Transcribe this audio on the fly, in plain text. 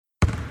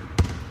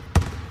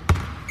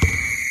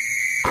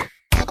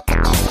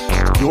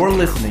You're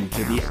listening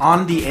to the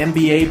On the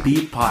NBA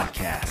Beat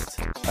podcast,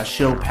 a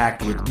show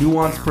packed with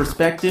nuanced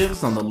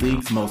perspectives on the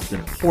league's most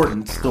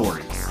important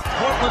stories.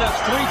 Portland has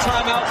 3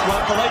 timeouts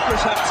left. The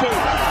Lakers have 2.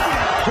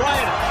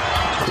 Bryant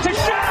to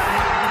shot!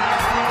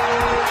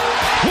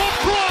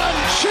 LeBron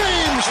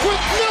James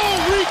with no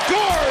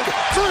regard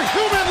for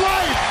human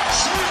life.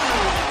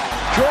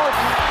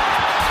 Jordan.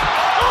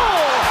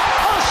 Oh,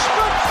 a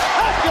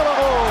spectacular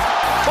move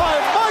by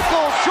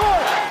Michael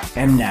Jordan.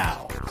 And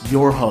now,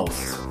 your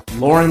hosts,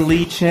 Lauren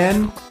Lee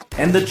Chen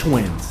and the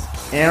twins,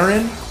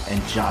 Aaron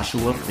and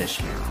Joshua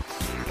Fishman.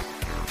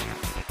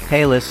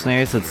 Hey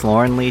listeners, it's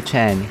Lauren Lee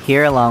Chen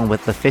here along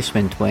with the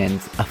Fishman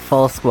twins, a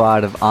full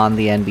squad of On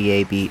the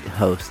NBA Beat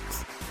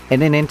hosts.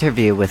 In an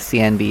interview with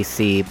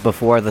CNBC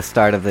before the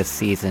start of this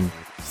season,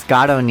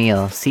 Scott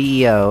O'Neil,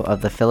 CEO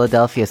of the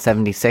Philadelphia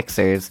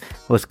 76ers,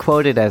 was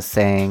quoted as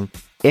saying,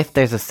 "If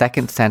there's a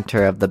second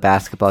center of the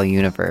basketball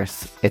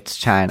universe, it's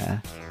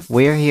China."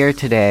 We're here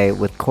today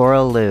with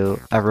Coral Liu,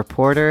 a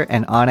reporter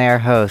and on-air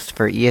host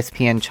for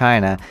ESPN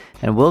China,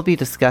 and we'll be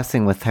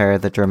discussing with her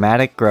the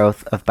dramatic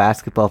growth of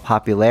basketball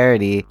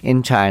popularity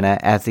in China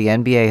as the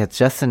NBA has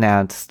just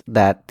announced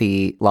that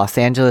the Los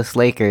Angeles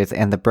Lakers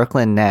and the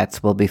Brooklyn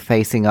Nets will be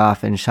facing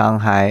off in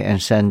Shanghai and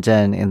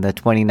Shenzhen in the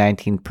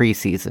 2019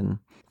 preseason.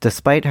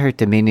 Despite her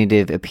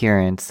diminutive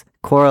appearance,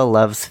 Coral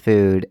loves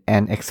food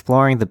and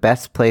exploring the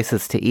best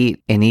places to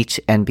eat in each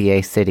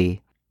NBA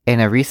city. In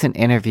a recent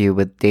interview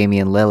with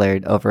Damian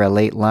Lillard over a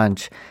late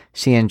lunch,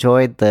 she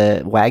enjoyed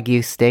the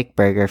Wagyu steak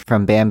burger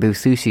from Bamboo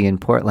Sushi in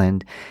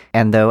Portland,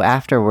 and though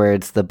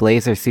afterwards the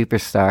Blazer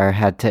superstar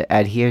had to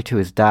adhere to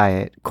his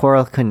diet,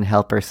 Coral couldn't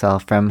help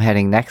herself from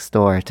heading next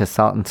door to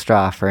Salt and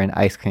Straw for an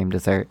ice cream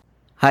dessert.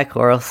 Hi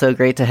Coral, so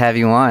great to have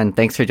you on.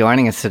 Thanks for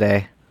joining us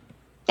today.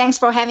 Thanks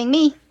for having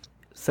me.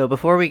 So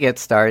before we get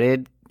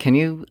started, can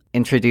you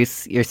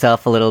introduce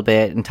yourself a little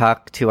bit and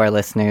talk to our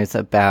listeners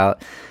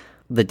about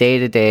the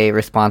day-to-day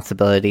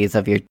responsibilities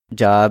of your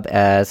job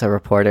as a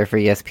reporter for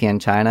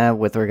ESPN China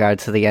with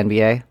regards to the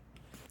NBA?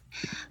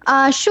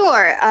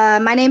 Sure.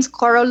 My name's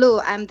Coral Liu.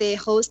 I'm the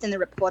host and the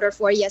reporter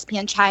for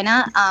ESPN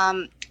China.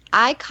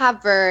 I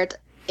covered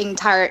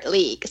entire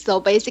league, so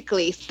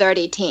basically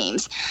 30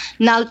 teams.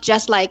 Not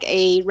just like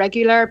a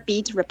regular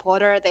beat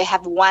reporter, they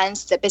have one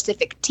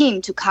specific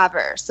team to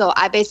cover. So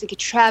I basically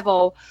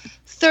travel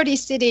 30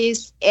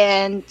 cities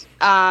and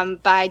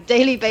by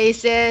daily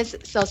basis.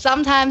 So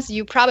sometimes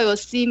you probably will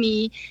see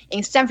me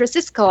in San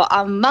Francisco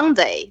on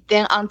Monday.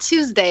 Then on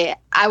Tuesday,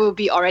 I will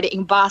be already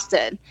in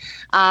Boston.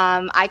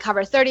 I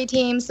cover 30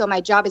 teams, so my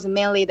job is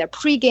mainly the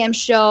pregame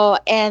show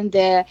and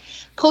the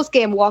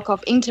postgame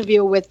walk-off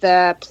interview with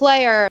the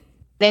player.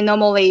 They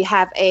normally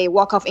have a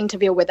walk-off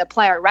interview with the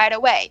player right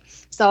away.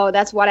 So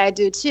that's what I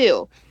do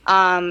too.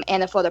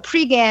 And for the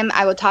pregame,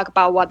 I will talk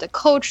about what the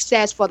coach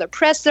says for the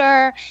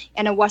presser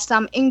and what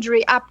some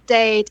injury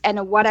update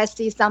and what I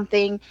see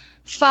something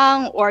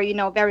fun or,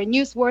 very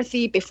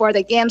newsworthy before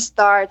the game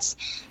starts.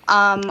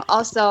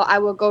 Also, I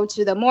will go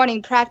to the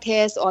morning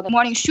practice or the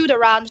morning shoot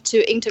around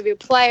to interview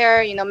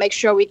player, make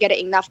sure we get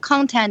enough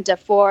content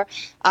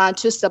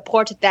to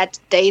support that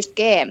day's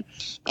game.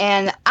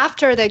 And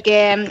after the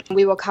game,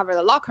 we will cover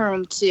the locker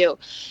room too.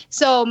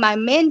 So my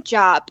main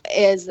job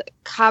is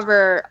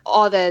cover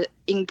all the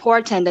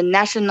important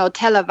national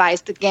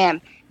televised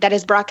game that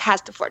is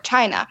broadcast for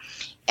China.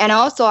 And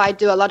also I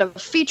do a lot of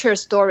feature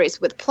stories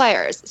with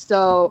players.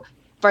 So,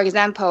 for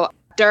example,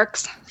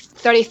 Dirk's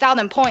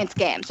 30,000 points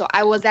game. So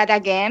I was at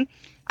that game.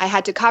 I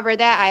had to cover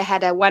that. I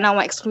had a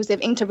one-on-one exclusive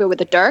interview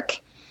with Dirk.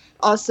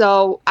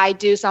 Also, I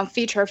do some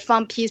feature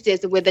fun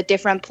pieces with the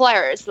different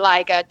players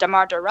like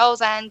DeMar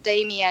DeRozan,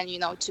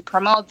 Damian, to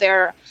promote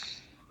their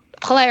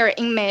player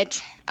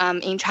image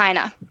in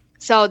China.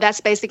 So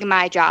that's basically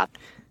my job.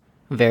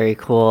 Very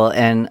cool.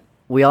 And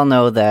we all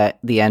know that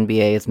the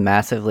NBA is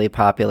massively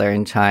popular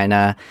in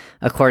China.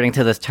 According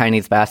to the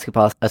Chinese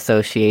Basketball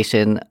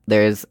Association,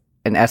 there's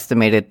an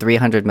estimated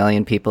 300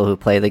 million people who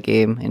play the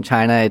game in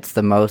China.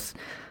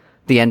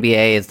 The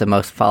NBA is the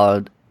most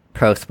followed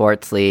pro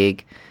sports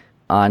league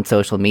on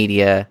social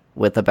media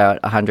with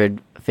about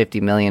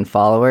 150 million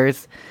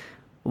followers.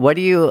 What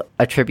do you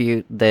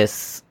attribute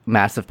this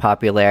massive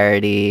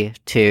popularity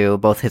to,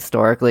 both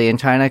historically in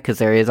China, because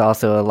there is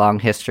also a long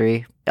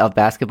history of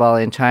basketball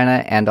in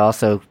China, and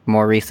also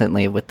more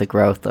recently with the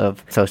growth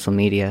of social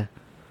media?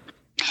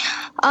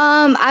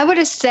 I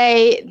would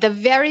say the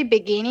very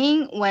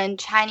beginning when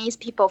Chinese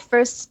people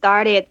first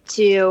started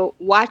to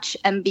watch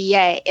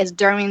NBA is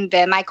during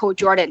the Michael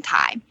Jordan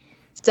time.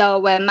 So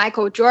when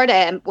Michael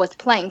Jordan was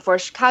playing for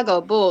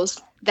Chicago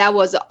Bulls, that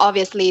was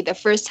obviously the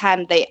first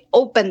time they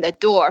opened the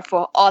door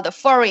for all the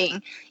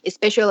foreign,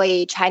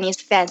 especially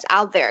Chinese fans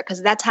out there.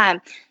 Because that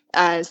time,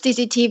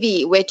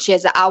 CCTV, which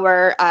is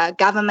our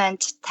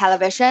government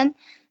television,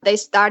 they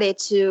started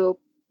to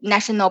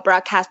national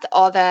broadcast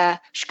all the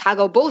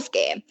Chicago Bulls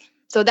game.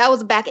 So that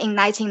was back in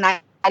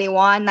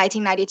 1991,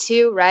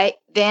 1992, right?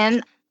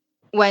 Then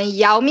when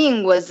Yao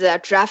Ming was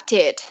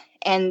drafted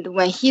And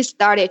when he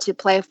started to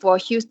play for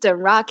Houston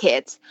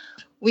Rockets,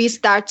 we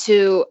start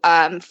to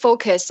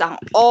focus on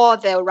all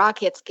the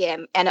Rockets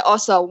game. And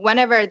also,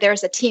 whenever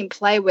there's a team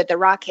play with the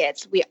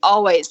Rockets, we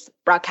always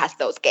broadcast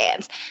those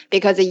games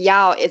because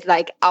Yao is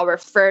like our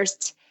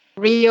first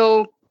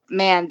real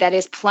man that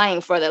is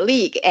playing for the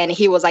league. And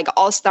he was like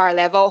all-star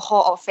level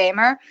Hall of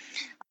Famer.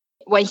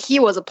 When he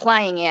was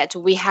playing it,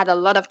 we had a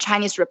lot of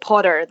Chinese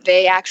reporters.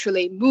 They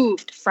actually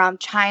moved from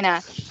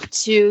China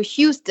to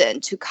Houston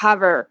to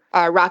cover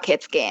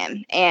Rockets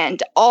game.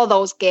 And all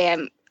those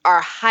games are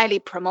highly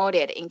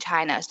promoted in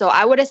China. So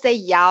I would say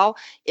Yao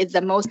is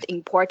the most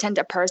important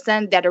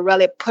person that are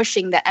really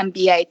pushing the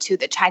NBA to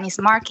the Chinese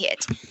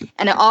market.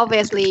 And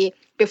obviously,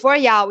 before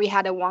Yao, we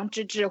had Wang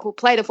Zhizhi who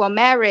played for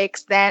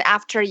Mavericks. Then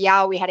after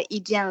Yao, we had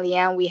Yi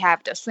Jianlian, we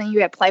have the Sun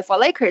Yue play for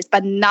Lakers.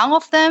 But none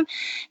of them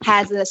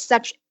has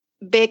such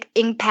big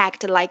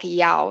impact like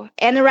Yao.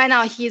 And right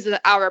now, he's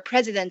our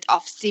president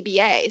of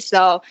CBA.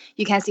 So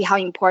you can see how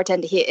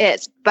important he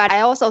is. But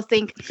I also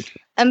think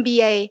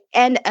NBA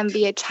and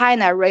NBA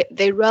China,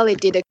 they really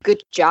did a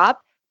good job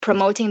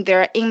promoting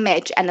their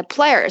image and the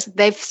players.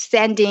 They've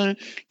sending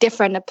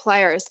different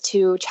players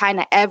to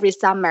China every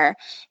summer.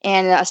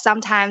 And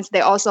sometimes they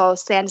also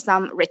send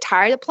some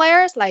retired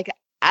players like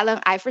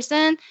Allen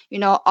Iverson,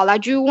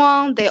 Olaju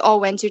Wang. They all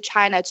went to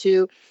China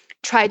to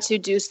try to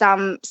do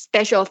some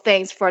special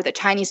things for the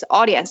Chinese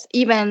audience,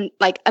 even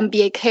like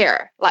NBA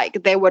Care.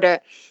 Like they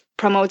would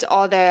promote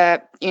all the,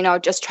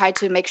 just try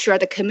to make sure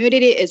the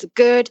community is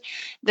good.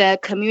 The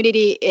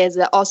community is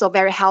also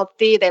very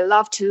healthy. They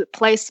love to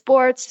play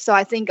sports. So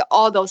I think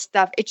all those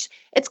stuff, it's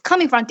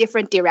coming from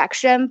different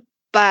direction,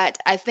 but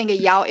I think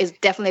Yao is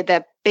definitely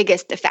the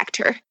biggest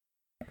factor.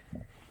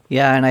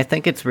 Yeah, and I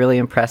think it's really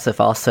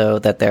impressive also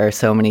that there are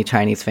so many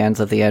Chinese fans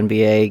of the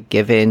NBA,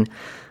 given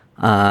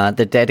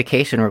the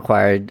dedication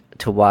required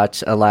to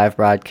watch a live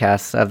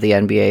broadcast of the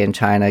NBA in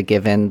China,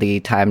 given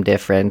the time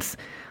difference.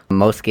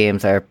 Most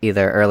games are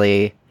either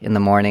early in the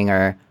morning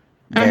or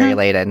very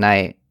late at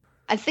night.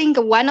 I think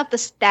one of the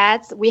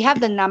stats, we have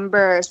the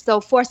numbers.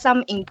 So for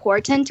some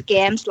important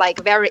games,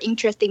 like very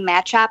interesting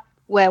matchup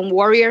when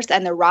Warriors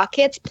and the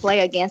Rockets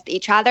play against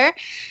each other.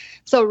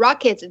 So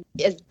Rockets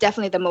is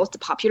definitely the most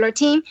popular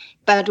team,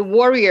 but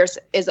Warriors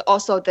is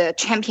also the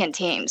champion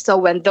team. So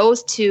when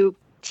those two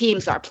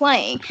teams are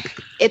playing,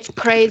 it's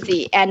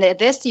crazy. And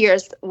this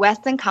year's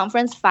Western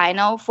Conference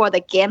Final for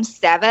the Game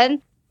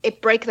 7, it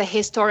broke the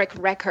historic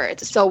record.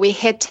 So we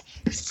hit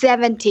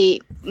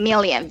 70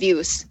 million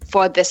views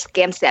for this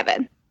Game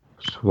 7.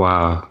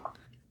 Wow.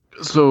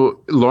 So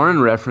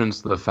Lauren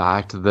referenced the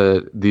fact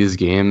that these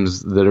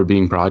games that are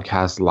being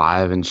broadcast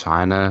live in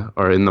China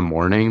are in the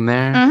morning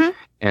there. Mm-hmm.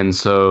 And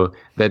so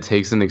that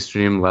takes an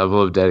extreme level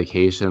of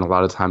dedication. A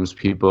lot of times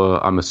people,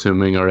 I'm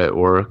assuming, are at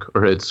work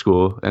or at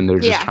school, and they're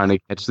just trying to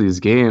catch these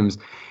games.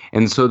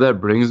 And so that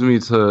brings me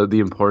to the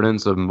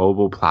importance of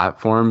mobile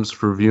platforms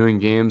for viewing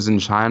games in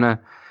China.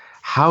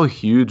 How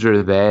huge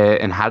are they,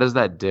 and how does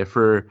that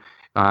differ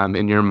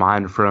in your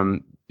mind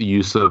from the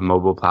use of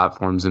mobile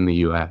platforms in the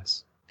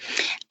U.S.?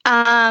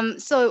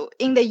 So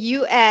in the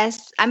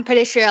US, I'm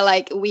pretty sure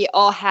like we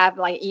all have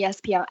like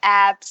ESPN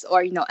apps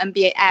or,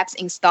 NBA apps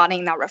installed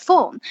in our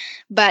phone.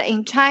 But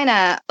in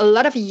China, a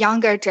lot of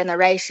younger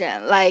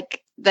generation,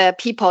 like the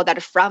people that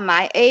are from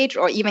my age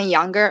or even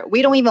younger,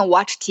 we don't even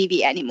watch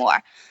TV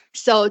anymore.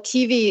 So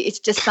TV is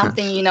just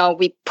something,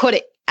 we put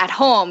it at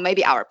home.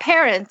 Maybe our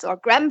parents or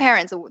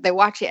grandparents, they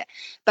watch it.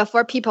 But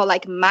for people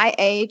like my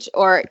age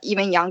or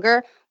even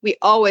younger, we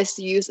always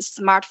use a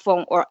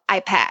smartphone or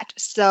iPad.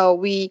 So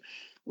we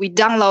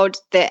download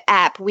the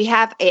app. We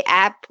have an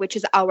app, which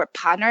is our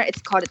partner.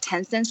 It's called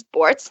Tencent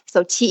Sports.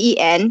 So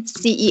TENCENT.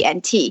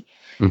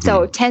 Mm-hmm.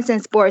 So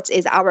Tencent Sports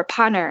is our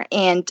partner,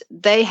 and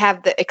they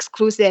have the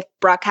exclusive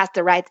broadcast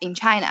rights in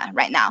China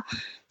right now.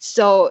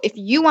 So if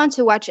you want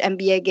to watch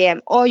NBA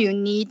game, all you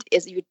need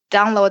is you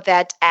download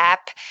that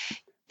app.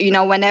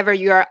 Whenever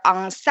you're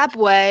on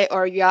subway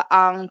or you're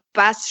on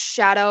bus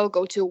shuttle,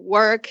 go to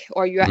work,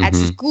 or you're at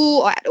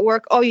school or at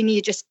work, all you need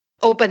is just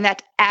open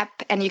that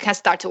app and you can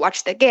start to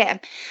watch the game.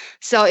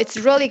 So it's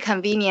really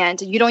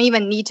convenient. You don't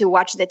even need to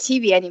watch the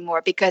TV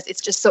anymore because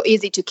it's just so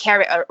easy to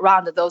carry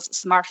around those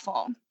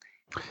smartphones.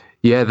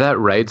 Yeah, that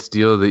rights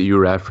deal that you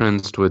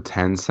referenced with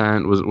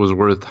Tencent was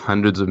worth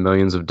hundreds of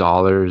millions of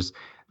dollars.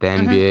 The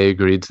NBA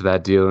agreed to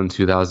that deal in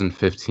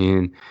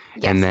 2015.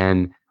 Yes. And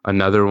then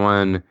another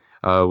one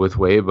with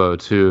Weibo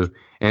too.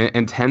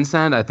 And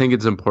Tencent, I think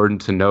it's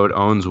important to note,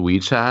 owns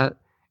WeChat.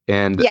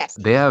 And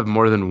they have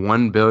more than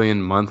 1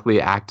 billion monthly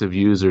active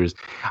users.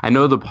 I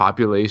know the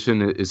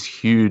population is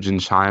huge in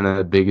China,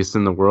 the biggest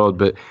in the world,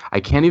 but I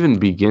can't even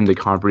begin to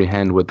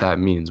comprehend what that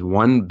means.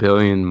 1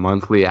 billion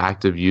monthly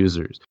active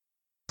users.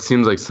 It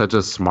seems like such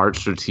a smart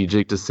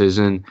strategic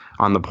decision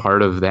on the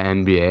part of the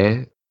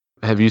NBA.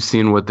 Have you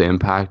seen what the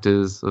impact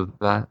is of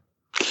that?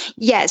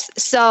 Yes.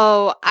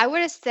 So I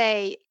would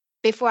say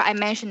before I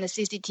mentioned the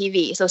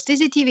CCTV. So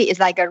CCTV is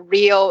like a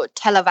real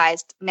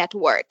televised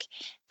network.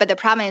 But the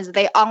problem is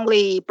they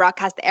only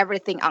broadcast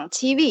everything on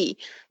TV.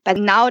 But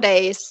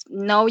nowadays,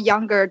 no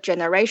younger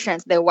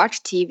generations, they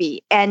watch TV.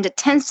 And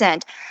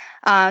Tencent,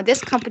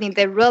 this company,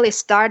 they really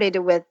started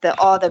with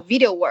all the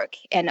video work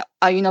and,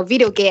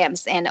 video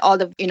games and all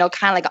the,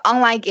 kind of like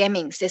online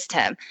gaming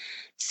system.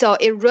 So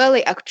it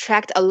really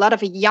attract a lot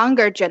of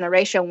younger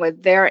generation when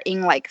they're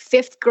in like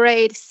 5th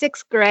grade,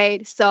 6th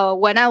grade. So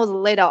when I was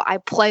little, I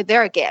played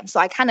their game. So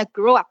I kind of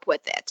grew up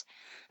with it.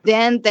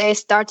 Then they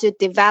started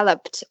to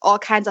develop all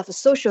kinds of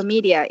social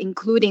media,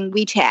 including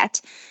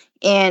WeChat.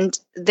 And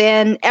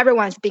then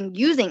everyone's been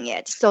using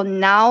it. So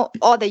now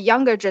all the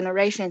younger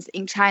generations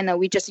in China,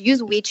 we just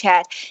use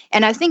WeChat.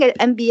 And I think at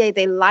NBA,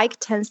 they like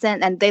Tencent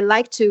and they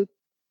like to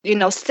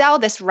sell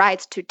this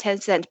rights to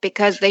Tencent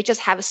because they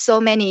just have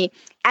so many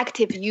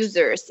active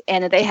users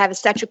and they have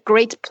such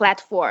great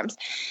platforms.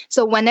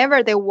 So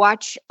whenever they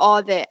watch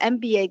all the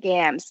NBA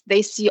games,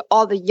 they see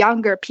all the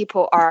younger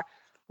people are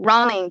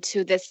running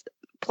to this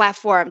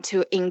platform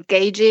to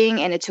engaging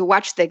and to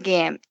watch the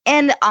game.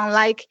 And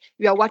unlike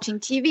you're watching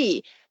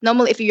TV,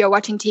 normally if you're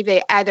watching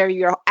TV, either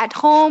you're at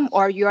home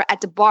or you're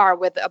at the bar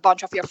with a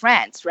bunch of your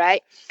friends,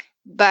 right?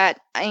 But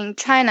in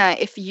China,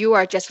 if you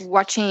are just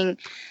watching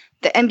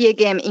the NBA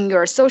game in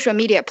your social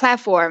media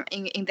platform,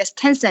 in this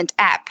Tencent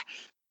app,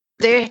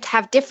 they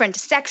have different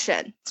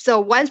sections. So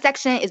one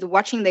section is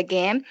watching the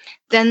game.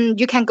 Then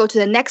you can go to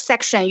the next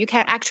section. You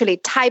can actually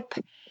type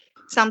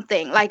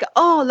something like,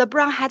 oh,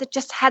 LeBron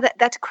just had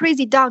that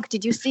crazy dunk.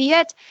 Did you see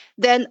it?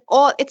 Then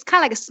it's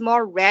kind of like a small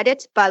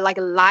Reddit, but like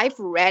a live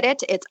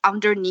Reddit, it's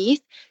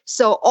underneath.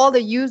 So all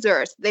the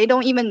users, they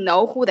don't even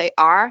know who they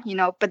are,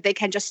 but they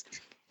can just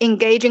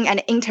engaging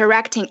and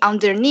interacting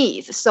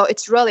underneath. So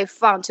it's really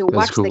fun to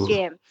watch the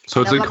game.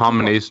 So it's a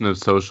combination of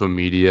social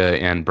media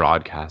and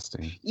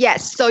broadcasting.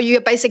 Yes. So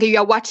you're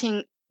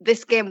watching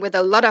this game with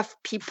a lot of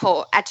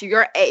people at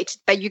your age,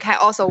 but you can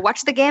also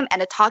watch the game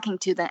and talking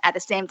to them at the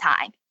same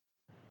time.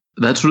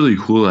 That's really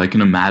cool. I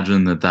can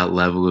imagine that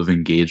level of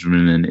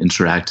engagement and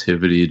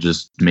interactivity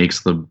just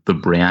makes the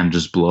brand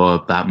just blow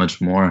up that much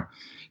more.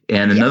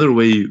 And another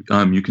way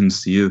you can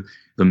see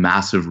the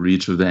massive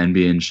reach of the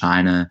NBA in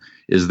China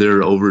is there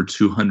are over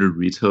 200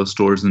 retail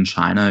stores in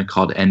China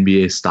called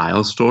NBA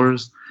style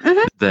stores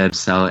that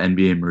sell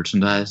NBA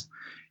merchandise.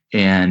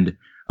 And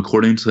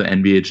according to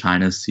NBA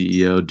China's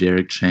CEO,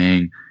 Derek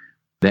Chang,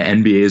 the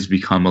NBA has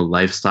become a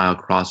lifestyle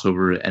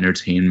crossover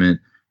entertainment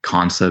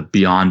concept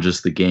beyond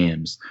just the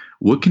games.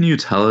 What can you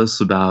tell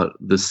us about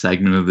the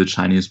segment of the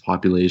Chinese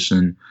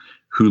population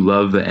who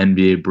love the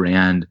NBA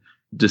brand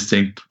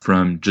distinct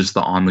from just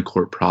the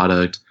on-the-court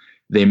product?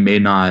 They may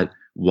not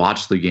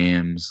watch the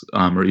games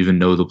or even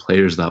know the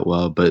players that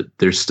well, but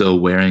they're still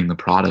wearing the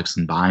products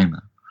and buying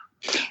them.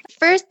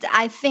 First,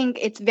 I think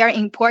it's very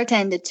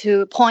important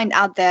to point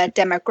out the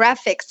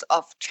demographics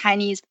of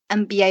Chinese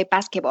NBA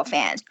basketball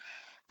fans.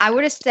 I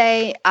would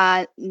say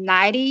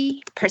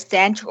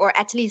 90% or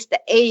at least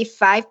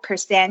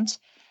 85%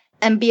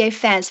 NBA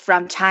fans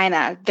from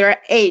China,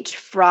 their age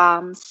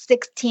from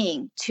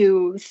 16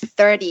 to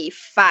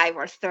 35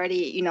 or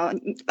 30,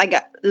 like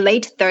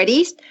late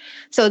 30s.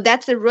 So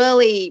that's a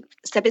really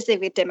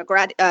specific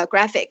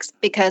demographics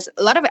because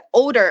a lot of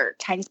older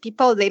Chinese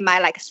people, they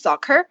might like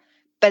soccer,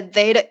 but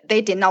they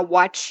did not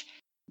watch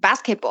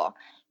basketball.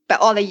 But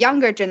all the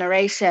younger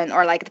generation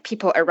or like the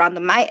people around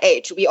my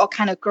age, we all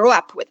kind of grow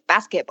up with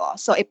basketball.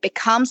 So it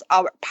becomes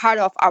part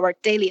of our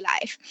daily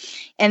life.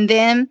 And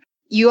then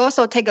you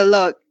also take a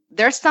look,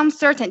 there's some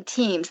certain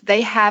teams, they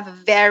have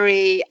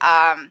very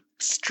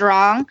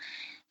strong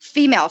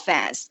female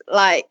fans,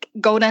 like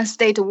Golden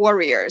State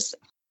Warriors.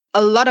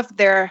 A lot of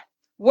their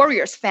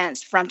Warriors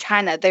fans from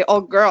China, they're all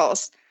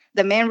girls.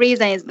 The main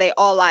reason is they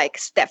all like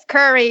Steph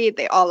Curry,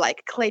 they all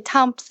like Klay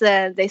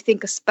Thompson. They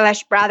think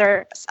Splash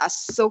Brothers are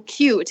so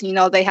cute.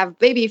 They have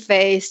baby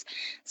face,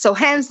 so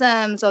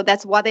handsome. So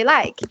that's what they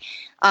like.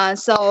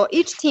 So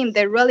each team,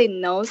 they really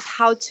knows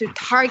how to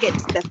target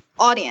the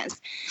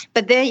audience.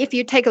 But then if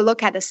you take a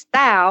look at the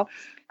style,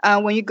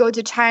 when you go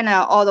to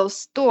China, all those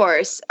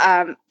stores,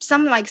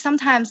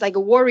 sometimes like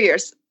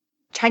Warriors,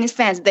 Chinese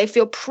fans, they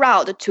feel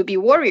proud to be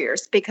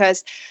Warriors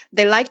because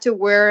they like to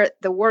wear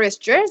the Warriors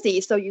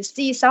jersey. So you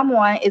see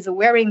someone is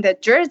wearing the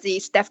jersey,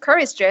 Steph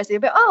Curry's jersey,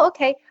 but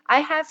okay,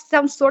 I have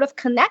some sort of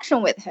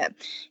connection with him,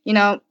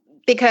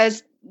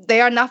 because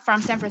they are not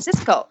from San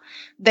Francisco.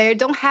 They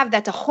don't have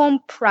that home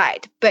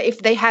pride. But if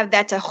they have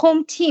that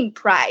home team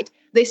pride,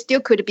 they still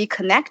could be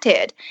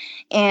connected.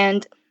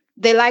 And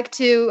they like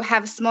to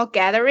have small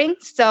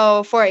gatherings.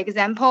 So for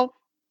example,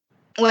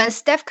 when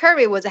Steph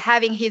Curry was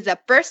having his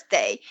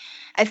birthday,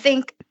 I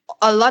think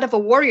a lot of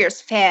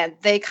Warriors fans,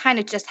 they kind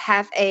of just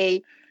have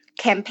a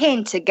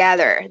campaign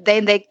together.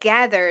 Then they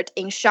gathered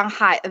in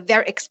Shanghai, a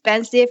very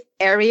expensive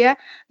area.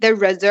 They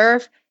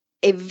reserved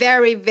a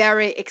very,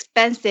 very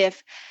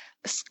expensive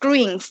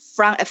screen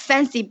from a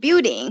fancy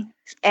building.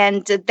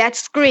 And that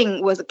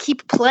screen was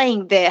keep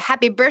playing the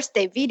happy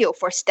birthday video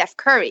for Steph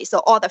Curry. So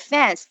all the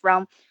fans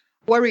from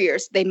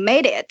Warriors, they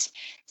made it.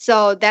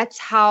 So that's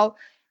how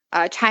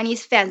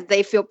Chinese fans,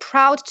 they feel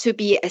proud to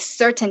be a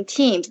certain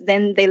team.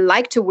 Then they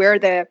like to wear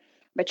the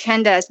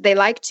merchandise. They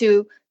like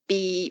to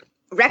be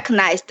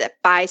recognized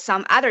by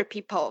some other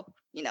people,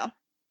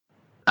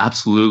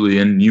 Absolutely.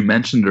 And you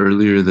mentioned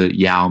earlier that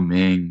Yao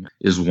Ming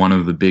is one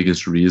of the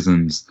biggest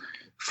reasons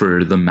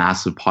for the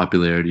massive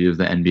popularity of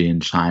the NBA in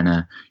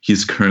China.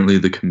 He's currently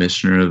the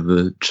commissioner of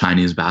the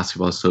Chinese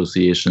Basketball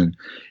Association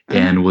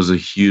and was a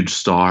huge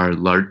star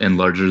and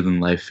larger than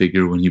life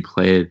figure when he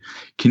played.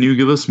 Can you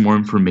give us more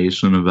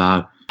information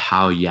about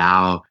how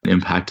Yao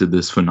impacted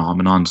this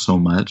phenomenon so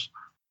much?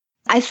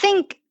 I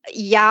think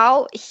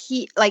Yao,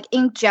 he, like,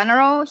 in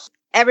general,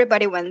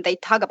 everybody, when they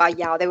talk about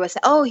Yao, they will say,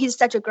 oh, he's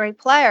such a great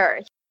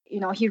player.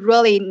 He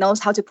really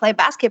knows how to play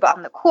basketball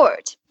on the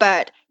court.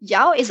 But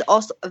Yao is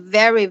also a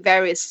very,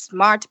 very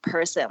smart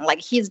person. Like,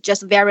 he's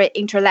just very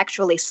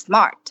intellectually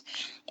smart.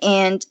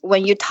 And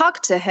when you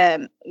talk to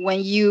him,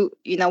 when you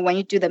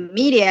do the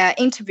media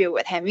interview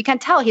with him, you can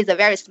tell he's a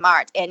very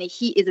smart, and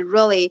he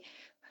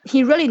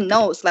really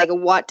knows like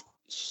what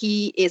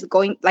he is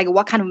going, like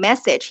what kind of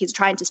message he's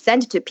trying to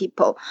send to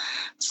people.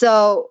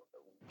 So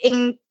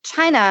in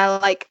China,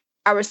 like,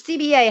 our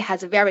CBA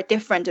has a very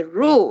different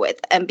rule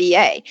with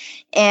NBA.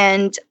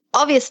 And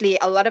obviously,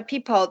 a lot of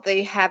people,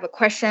 they have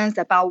questions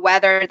about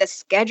whether the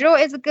schedule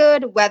is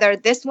good, whether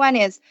this one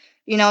is,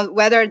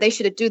 whether they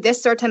should do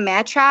this certain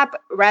matchup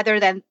rather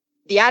than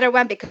the other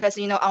one, because,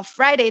 on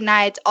Friday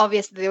night,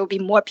 obviously, there will be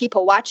more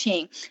people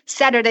watching.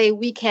 Saturday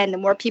weekend,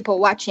 more people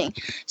watching.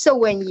 So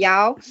when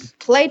Yao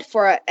played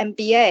for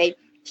NBA,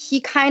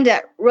 he kind of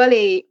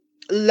really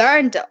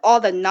learned all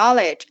the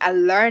knowledge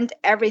and learned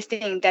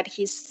everything that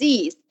he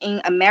sees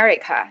in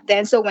America.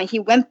 Then so when he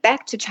went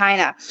back to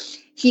China,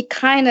 he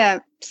kind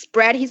of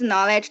spread his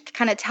knowledge,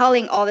 kind of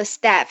telling all the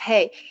staff,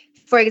 hey,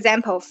 for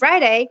example,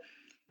 Friday,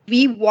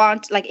 we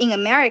want, like in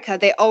America,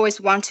 they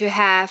always want to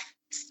have,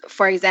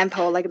 for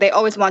example, like they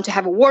always want to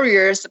have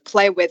Warriors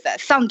play with the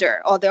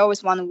Thunder, or they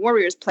always want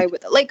Warriors play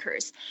with the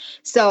Lakers.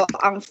 So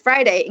on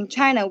Friday in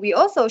China, we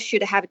also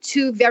should have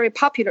two very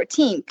popular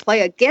teams play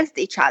against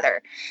each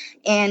other.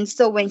 And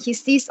so when he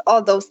sees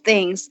all those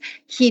things,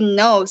 he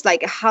knows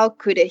like how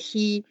could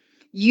he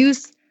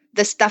use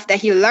the stuff that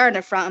he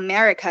learned from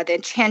America,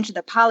 then change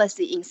the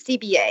policy in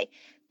CBA.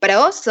 But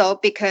also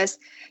because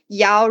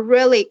Yao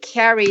really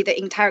carried the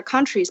entire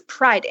country's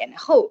pride and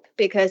hope,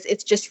 because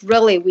it's just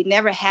really, we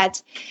never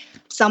had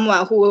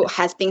someone who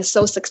has been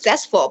so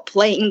successful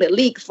playing in the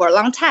league for a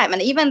long time.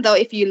 And even though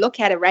if you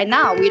look at it right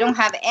now, we don't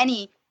have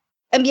any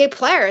NBA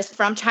players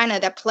from China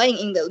that are playing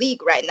in the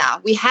league right now.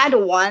 We had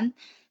one,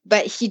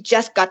 but he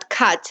just got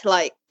cut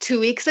like 2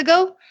 weeks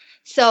ago.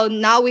 So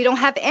now we don't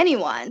have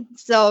anyone.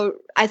 So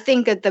I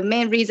think that the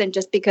main reason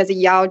just because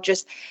Yao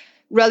just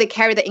really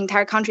carried the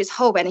entire country's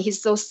hope, and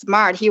he's so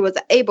smart, he was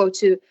able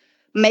to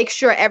make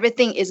sure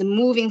everything is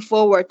moving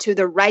forward to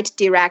the right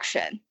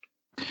direction.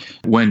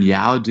 When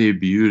Yao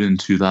debuted in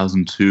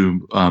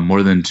 2002,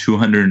 more than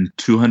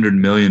 200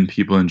 million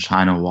people in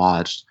China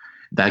watched.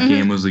 That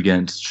game was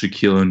against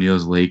Shaquille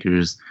O'Neal's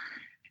Lakers.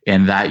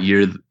 And that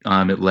year,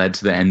 it led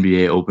to the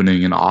NBA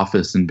opening an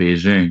office in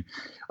Beijing.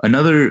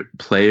 Another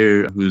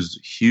player who's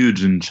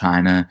huge in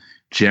China,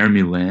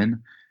 Jeremy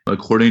Lin,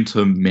 according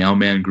to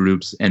Mailman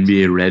Group's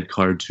NBA Red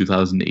Card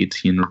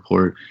 2018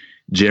 report,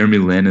 Jeremy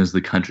Lin is the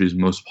country's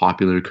most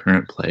popular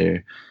current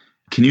player.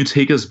 Can you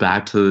take us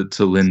back to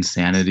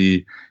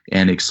Linsanity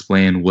and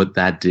explain what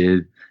that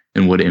did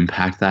and what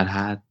impact that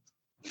had?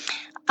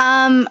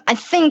 I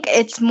think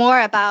it's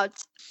more about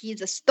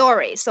his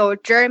story. So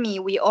Jeremy,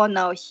 we all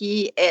know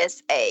he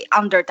is a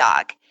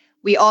underdog.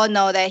 We all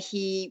know that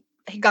he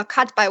got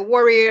cut by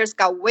Warriors,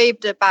 got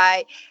waived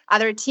by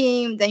other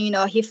team. Then,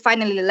 he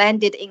finally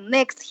landed in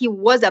Knicks. He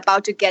was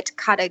about to get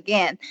cut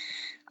again.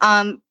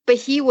 But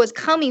he was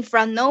coming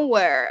from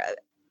nowhere,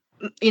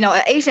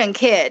 an Asian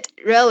kid,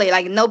 really,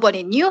 like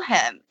nobody knew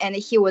him. And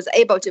he was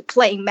able to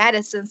play in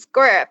Madison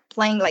Square,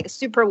 playing like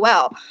super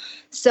well.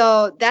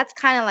 So that's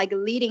kind of like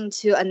leading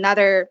to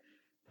another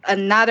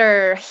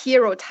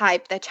hero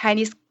type that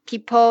Chinese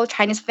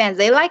fans,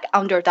 they like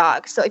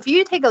underdogs. So if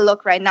you take a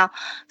look right now,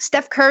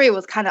 Steph Curry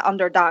was kind of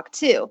underdog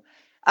too.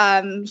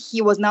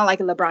 He was not like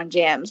LeBron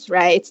James,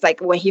 right? It's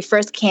like when he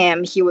first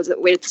came, he was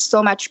with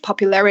so much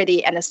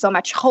popularity and so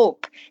much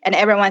hope, and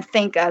everyone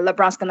think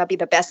LeBron's gonna be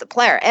the best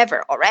player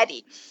ever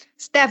already.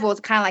 Steph was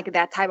kind of like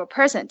that type of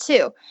person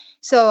too.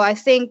 So I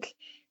think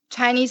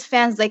Chinese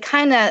fans, they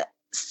kind of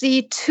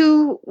see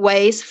two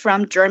ways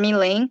from Jeremy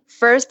Lin.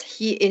 First,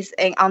 he is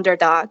an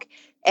underdog,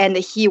 and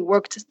he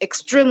worked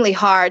extremely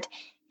hard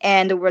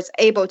and was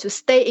able to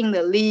stay in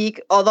the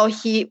league, although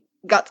he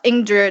got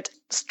injured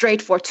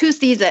straight for 2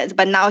 seasons,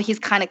 but now he's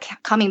kind of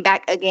coming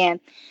back again.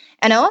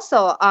 And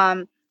also,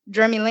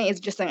 Jeremy Lin is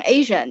just an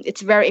Asian.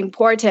 It's very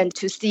important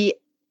to see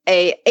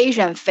a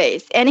Asian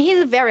face, and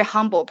he's a very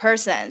humble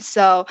person.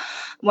 So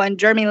when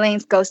Jeremy Lin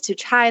goes to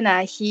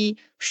China, he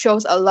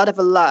shows a lot of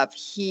love.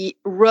 He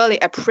really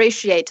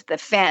appreciates the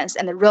fans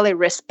and really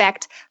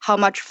respect how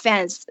much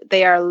fans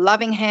they are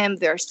loving him,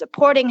 they're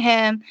supporting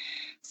him.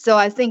 So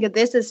I think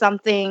this is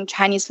something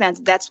Chinese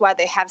fans, that's why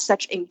they have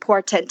such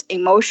important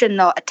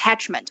emotional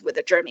attachment with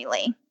the Jeremy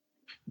Lin.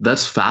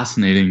 That's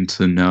fascinating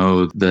to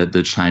know that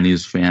the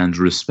Chinese fans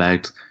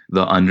respect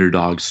the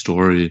underdog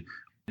story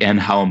and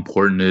how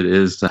important it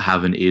is to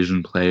have an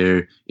Asian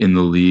player in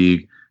the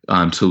league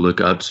to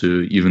look up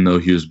to, even though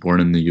he was born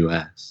in the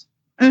U.S.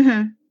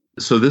 Mm-hmm.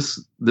 So this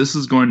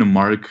is going to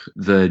mark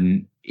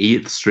the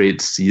 8th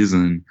straight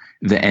season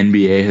the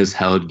NBA has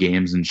held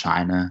games in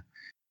China.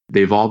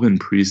 They've all been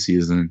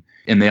preseason,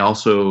 and they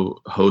also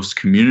host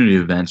community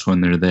events when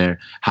they're there.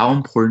 How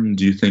important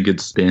do you think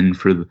it's been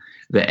for the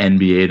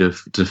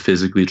NBA to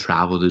physically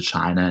travel to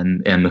China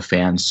and the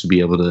fans to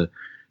be able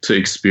to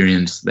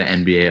experience the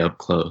NBA up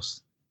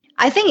close?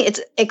 I think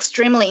it's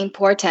extremely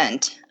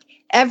important.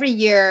 Every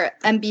year,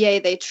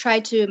 NBA, they try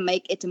to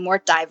make it more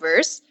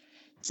diverse.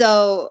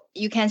 So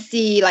you can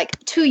see, like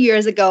 2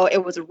 years ago,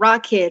 it was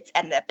Rockets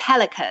and the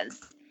Pelicans.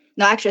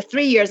 No, actually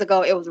 3 years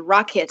ago, it was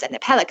Rockets and the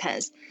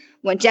Pelicans.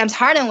 When James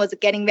Harden was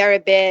getting very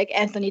big,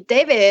 Anthony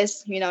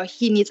Davis,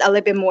 he needs a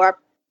little bit more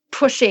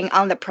pushing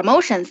on the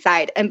promotion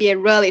side.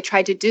 NBA really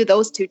tried to do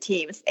those two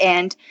teams.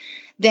 And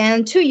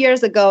then 2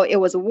 years ago, it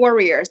was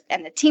Warriors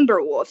and the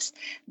Timberwolves.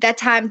 That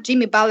time,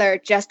 Jimmy Butler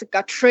just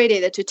got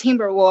traded to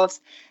Timberwolves.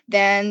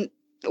 Then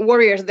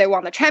Warriors, they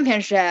won the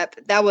championship.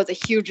 That was a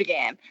huge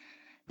game.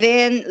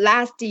 Then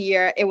last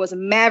year, it was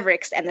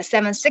Mavericks and the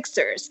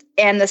 76ers.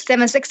 And the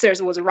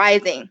 76ers was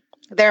rising.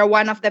 They're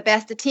one of the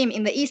best team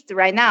in the East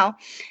right now.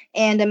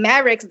 And the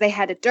Mavericks, they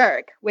had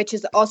Dirk, which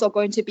is also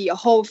going to be a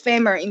Hall of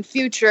Famer in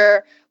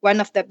future,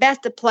 one of the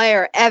best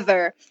player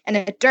ever.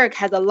 And Dirk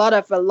has a lot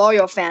of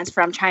loyal fans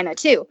from China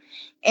too.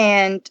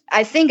 And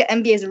I think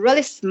NBA is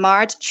really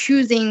smart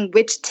choosing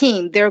which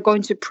team they're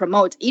going to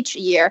promote each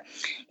year.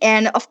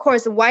 And of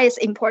course, why it's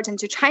important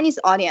to Chinese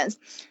audience.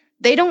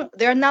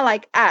 They're not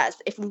like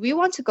us. If we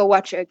want to go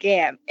watch a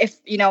game,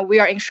 if we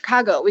are in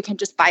Chicago, we can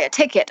just buy a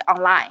ticket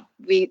online.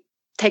 We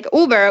take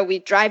Uber, we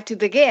drive to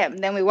the game,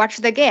 then we watch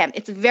the game.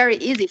 It's very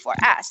easy for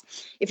us.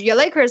 If you're a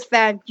Lakers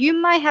fan, you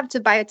might have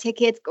to buy a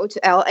ticket, go to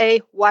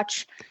LA,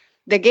 watch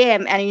the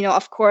game, and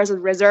of course,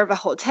 reserve a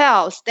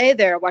hotel, stay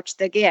there, watch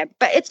the game.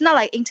 But it's not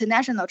like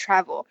international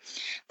travel.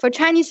 For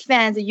Chinese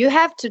fans, you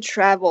have to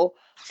travel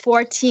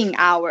 14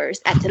 hours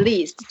at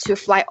least to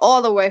fly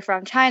all the way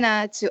from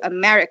China to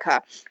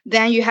America.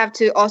 Then you have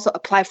to also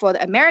apply for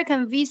the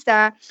American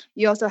visa.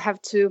 You also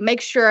have to make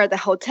sure the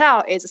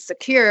hotel is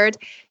secured.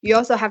 You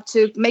also have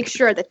to make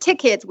sure the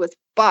ticket was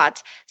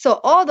bought.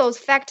 So all those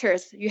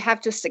factors, you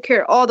have to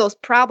secure all those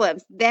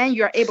problems. Then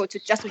you're able to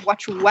just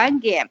watch one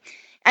game.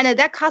 And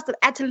that costs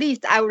at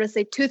least, I would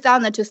say,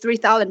 $2,000 to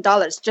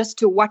 $3,000 just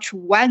to watch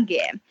one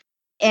game.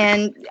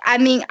 And I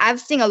mean, I've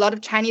seen a lot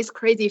of Chinese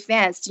crazy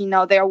fans,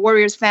 they're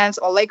Warriors fans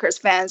or Lakers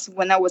fans.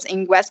 When I was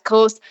in West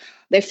Coast,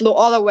 they flew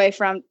all the way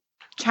from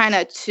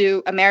China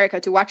to America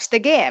to watch the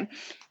game.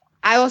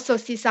 I also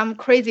see some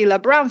crazy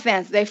LeBron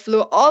fans. They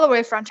flew all the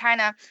way from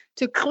China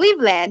to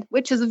Cleveland,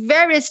 which is a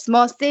very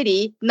small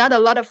city, not a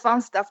lot of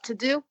fun stuff to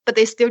do, but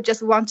they still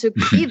just want to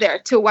be there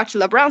to watch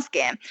LeBron's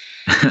game.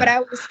 But I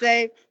would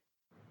say,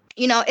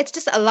 it's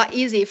just a lot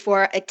easier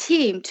for a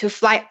team to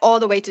fly all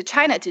the way to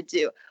China to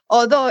do.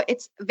 Although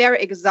it's a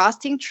very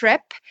exhausting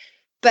trip,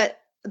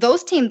 but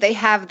those teams, they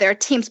have their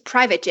team's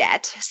private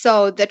jet.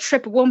 So the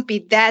trip won't be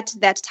that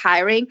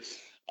tiring.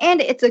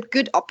 And it's a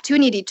good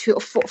opportunity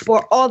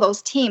for all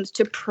those teams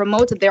to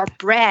promote their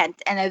brand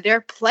and their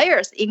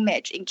players'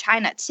 image in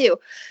China too.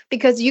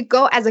 Because you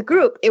go as a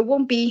group, it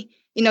won't be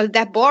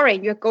that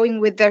boring. You're going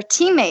with their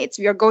teammates,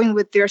 you're going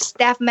with their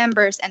staff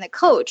members and the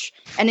coach,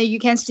 and then you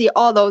can see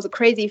all those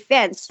crazy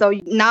fans. So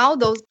now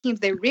those teams,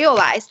 they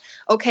realize,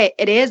 okay,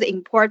 it is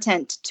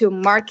important to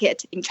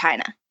market in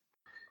China.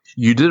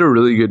 You did a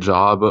really good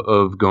job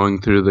of going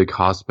through the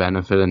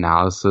cost-benefit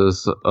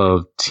analysis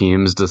of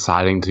teams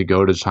deciding to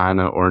go to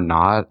China or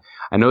not.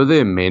 I know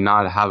they may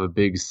not have a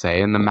big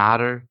say in the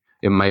matter.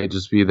 It might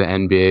just be the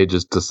NBA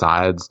just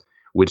decides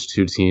which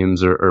two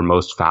teams are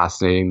most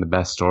fascinating, the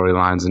best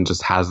storylines, and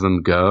just has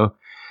them go.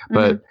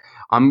 But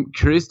I'm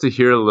curious to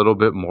hear a little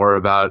bit more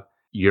about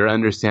your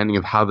understanding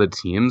of how the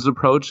teams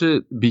approach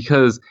it,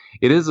 because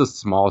it is a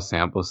small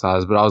sample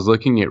size, but I was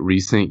looking at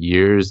recent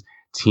years,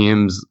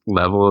 teams'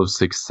 level of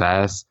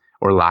success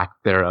or lack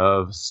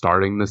thereof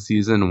starting the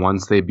season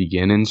once they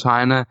begin in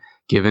China,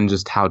 given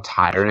just how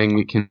tiring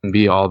it can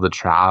be, all the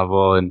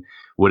travel and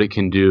what it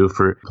can do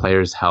for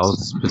players' health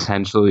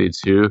potentially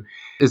too.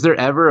 Is there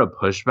ever a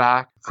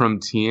pushback from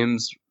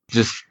teams,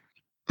 just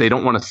they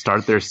don't want to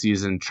start their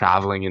season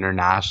traveling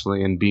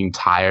internationally and being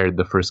tired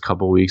the first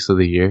couple weeks of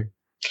the year?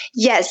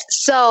 Yes.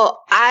 So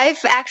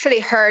I've actually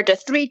heard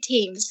 3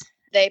 teams,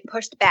 they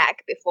pushed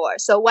back before.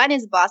 So one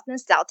is Boston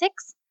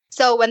Celtics.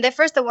 So when they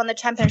first won the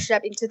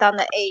championship in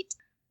 2008,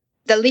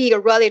 the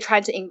league really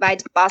tried to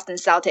invite Boston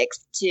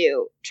Celtics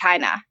to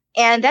China.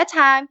 And that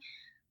time,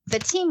 the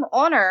team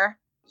owner,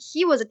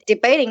 he was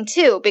debating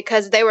too,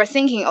 because they were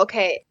thinking,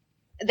 okay,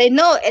 they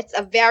know it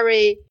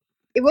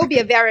will be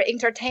a very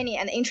entertaining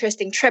and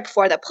interesting trip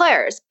for the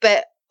players,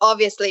 but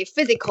obviously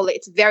physically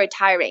it's very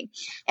tiring.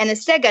 And the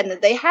second,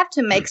 they have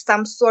to make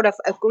some sort of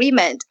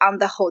agreement on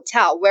the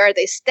hotel where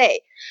they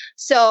stay.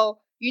 So,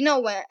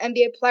 when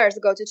NBA players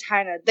go to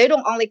China, they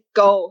don't only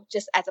go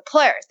just as a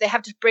players. They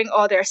have to bring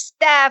all their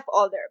staff,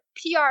 all their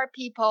PR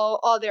people,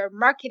 all their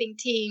marketing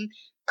team,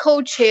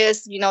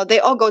 coaches, they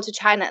all go to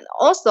China. And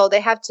also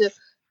they have to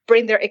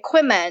bring their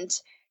equipment,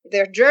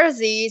 their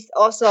jerseys,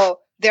 also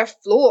their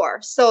floor.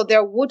 So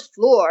their wood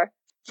floor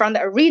from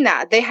the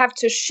arena, they have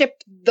to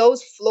ship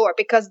those floor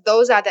because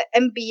those are the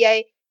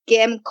NBA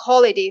game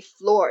quality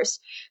floors.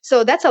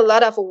 So that's a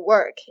lot of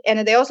work.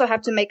 And they also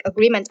have to make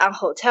agreement on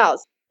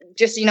hotels.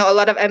 Just, a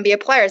lot of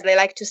NBA players, they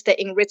like to stay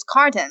in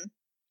Ritz-Carlton.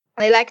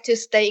 They like to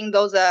stay in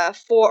those 4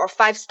 or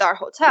 5-star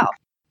hotel.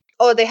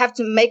 Or they have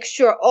to make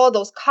sure all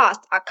those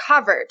costs are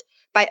covered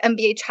by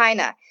NBA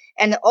China.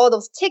 And all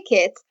those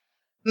tickets,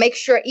 make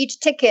sure each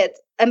ticket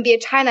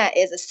NBA China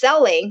is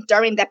selling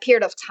during that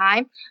period of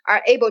time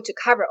are able to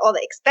cover all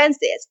the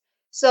expenses.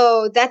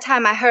 So that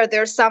time I heard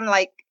there's some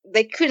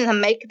they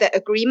couldn't make the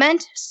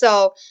agreement.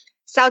 So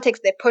Celtics,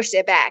 they pushed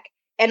it back.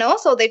 And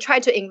also they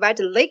tried to invite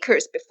the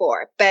Lakers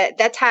before, but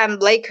that time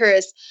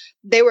Lakers,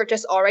 they were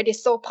just already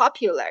so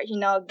popular.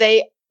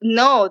 They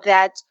know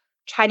that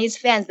Chinese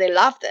fans, they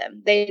love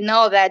them. They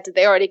know that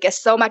they already get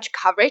so much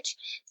coverage.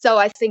 So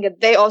I think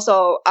they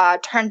also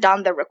turned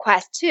down the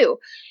request too.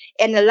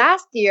 And the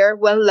last year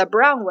when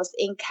LeBron was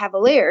in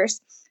Cavaliers,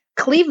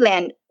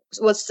 Cleveland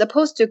was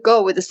supposed to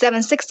go with the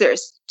 76ers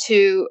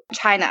to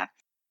China.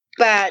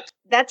 But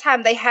that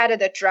time they had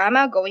the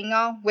drama going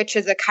on, which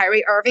is a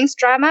Kyrie Irving's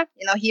drama.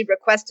 He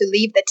requests to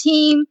leave the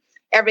team,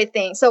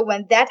 everything. So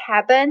when that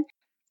happened,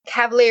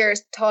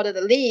 Cavaliers told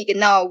the league,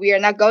 no, we are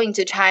not going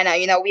to China.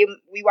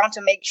 We want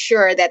to make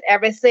sure that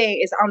everything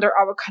is under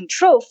our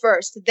control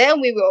first.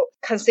 Then we will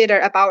consider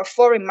about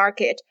foreign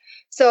market.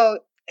 So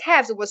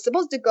Cavs was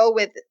supposed to go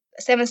with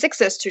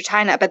 76ers to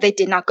China, but they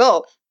did not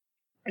go.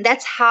 And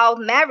that's how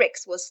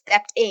Mavericks was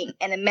stepped in.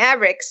 And the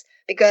Mavericks,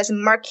 because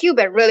Mark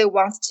Cuban really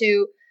wants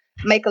to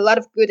make a lot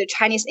of good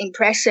Chinese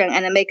impression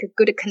and make a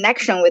good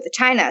connection with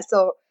China.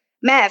 So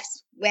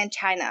Mavs went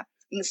China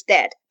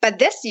instead. But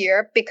this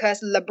year,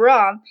 because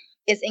LeBron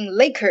is in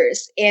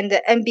Lakers and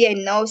the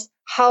NBA knows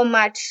how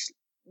much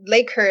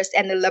Lakers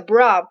and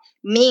LeBron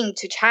mean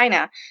to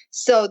China.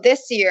 So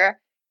this year,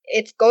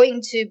 it's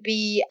going to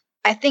be,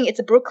 I think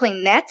it's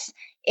Brooklyn Nets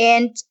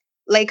and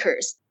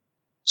Lakers.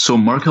 So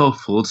Markelle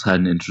Fultz had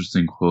an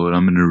interesting quote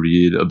I'm going to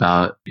read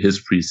about his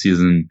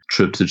preseason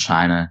trip to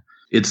China.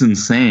 It's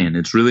insane.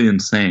 It's really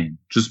insane.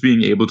 Just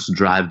being able to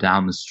drive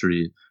down the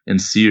street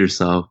and see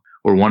yourself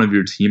or one of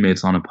your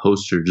teammates on a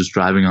poster just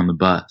driving on the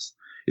bus.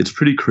 It's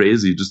pretty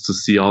crazy just to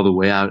see all the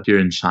way out here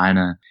in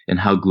China and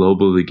how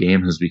global the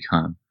game has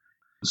become.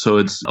 So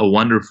it's a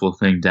wonderful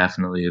thing,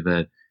 definitely,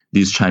 that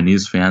these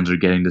Chinese fans are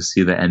getting to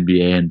see the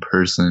NBA in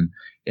person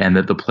and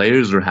that the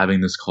players are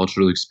having this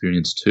cultural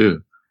experience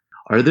too.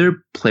 Are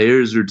there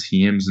players or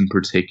teams in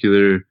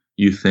particular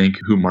you think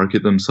who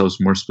market themselves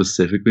more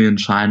specifically in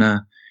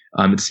China?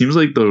 It seems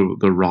like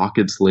the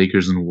Rockets,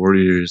 Lakers, and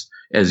Warriors,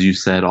 as you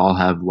said, all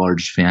have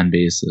large fan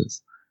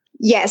bases.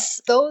 Yes,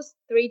 those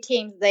 3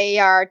 teams, they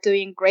are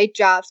doing great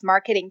jobs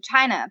marketing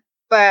China.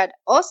 But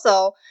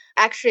also,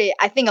 actually,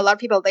 I think a lot of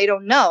people, they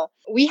don't know.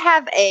 We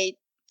have a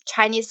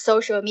Chinese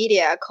social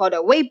media called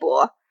a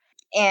Weibo.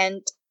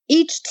 And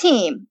each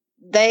team,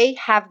 they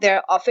have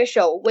their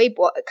official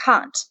Weibo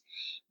account.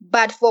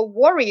 But for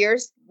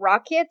Warriors,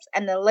 Rockets,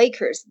 and the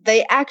Lakers,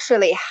 they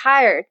actually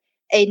hired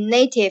a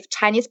native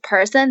Chinese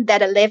person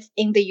that lives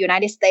in the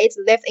United States,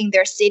 lives in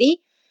their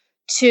city,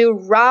 to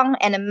run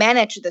and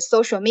manage the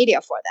social media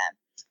for them.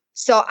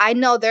 So I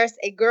know there's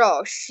a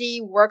girl,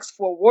 she works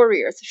for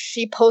Warriors.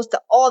 She posts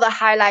all the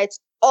highlights,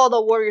 all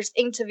the Warriors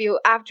interview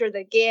after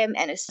the game,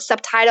 and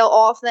subtitle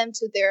all of them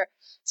to their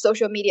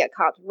social media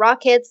account.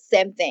 Rockets,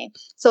 same thing.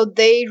 So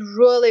they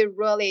really,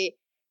 really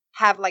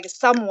have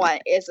someone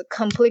is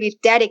completely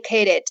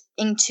dedicated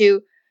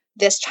into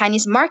this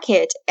Chinese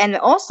market. And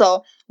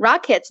also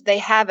Rockets, they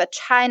have a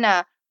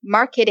China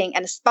marketing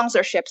and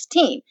sponsorships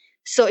team.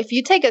 So if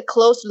you take a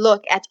close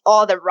look at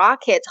all the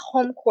Rockets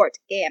home court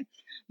game,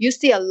 you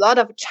see a lot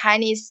of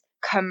Chinese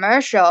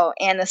commercial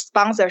and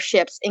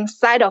sponsorships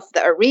inside of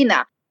the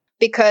arena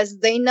because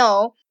they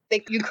know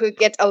that you could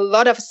get a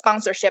lot of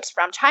sponsorships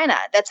from China.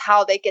 That's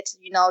how they get,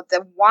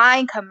 the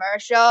wine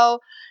commercial,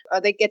 or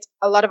they get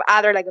a lot of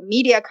other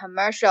media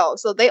commercial.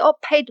 So they all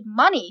paid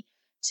money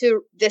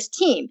to this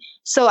team.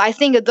 So I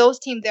think those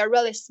teams, they're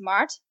really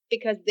smart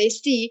because they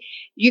see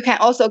you can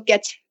also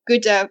get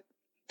good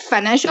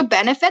financial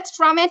benefits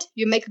from it.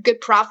 You make a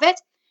good profit,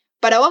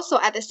 but also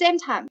at the same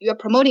time, you are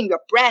promoting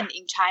your brand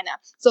in China.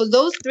 So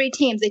those 3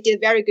 teams, they did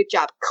a very good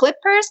job.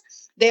 Clippers,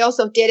 they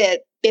also did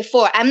it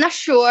before. I'm not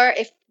sure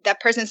if that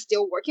person's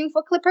still working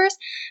for Clippers,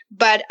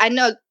 but I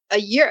know a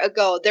year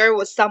ago, there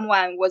was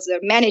someone was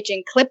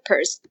managing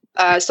Clippers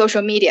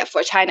social media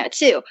for China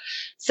too.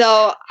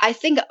 So I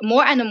think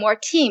more and more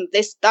teams,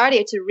 they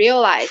started to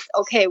realize,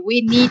 okay,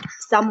 we need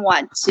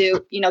someone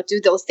to,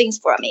 do those things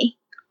for me.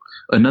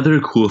 Another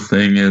cool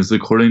thing is,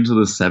 according to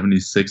the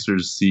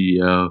 76ers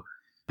CEO,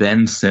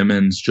 Ben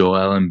Simmons,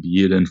 Joel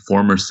Embiid, and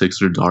former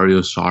Sixer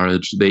Dario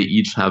Saric, they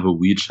each have a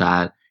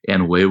WeChat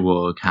and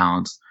Weibo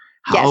accounts.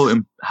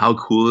 How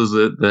cool is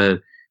it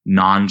that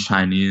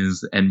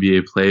non-Chinese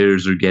NBA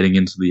players are getting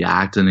into the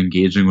act and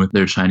engaging with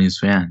their Chinese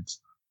fans?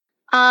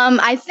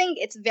 I think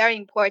it's very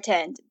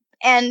important.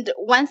 And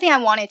one thing I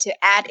wanted to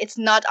add, it's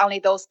not only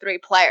those three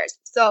players.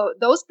 So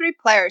those three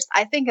players,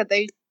 I think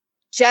they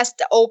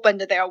just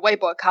opened their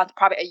Weibo account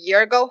probably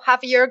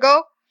half a year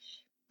ago.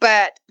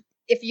 But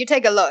if you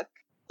take a look,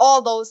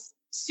 all those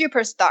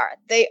superstars,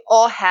 they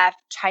all have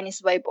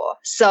Chinese Weibo.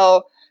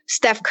 So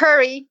Steph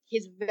Curry,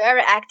 he's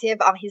very active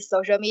on his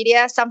social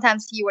media.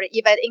 Sometimes he would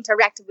even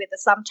interact with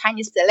some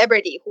Chinese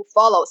celebrity who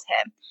follows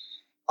him.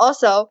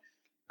 Also,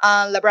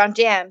 LeBron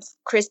James,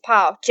 Chris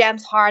Paul,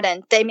 James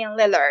Harden, Damian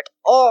Lillard,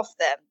 all of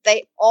them,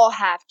 they all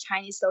have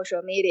Chinese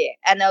social media.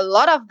 And a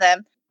lot of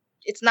them,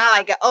 it's not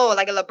like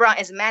LeBron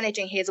is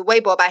managing his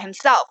Weibo by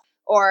himself,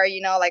 or,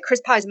 like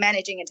Chris Paul is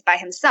managing it by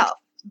himself.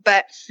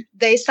 But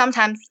they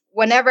sometimes,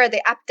 whenever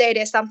they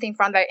updated something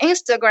from their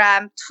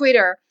Instagram,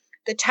 Twitter,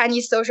 the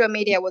Chinese social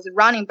media was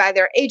running by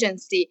their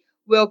agency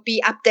will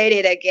be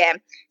updated again.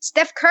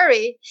 Steph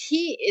Curry,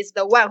 he is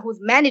the one who's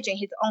managing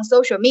his own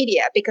social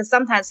media, because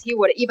sometimes he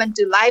would even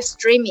do live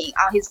streaming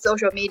on his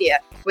social media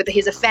with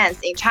his fans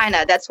in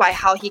China. That's why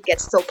how he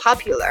gets so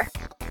popular.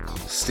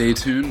 Stay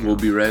tuned. We'll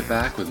be right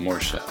back with more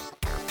show.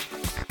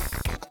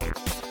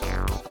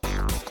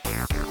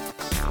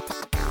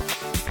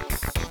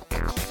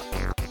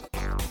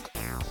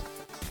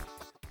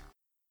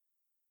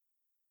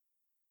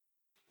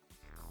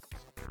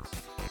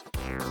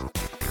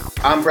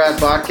 I'm Brad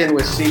Botkin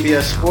with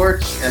CBS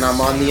Sports, and I'm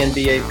on the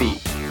NBA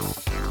beat.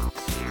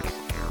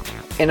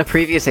 In a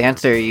previous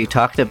answer, you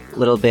talked a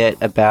little bit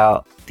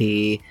about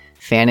the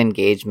fan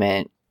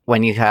engagement.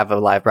 When you have a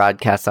live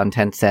broadcast on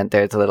Tencent,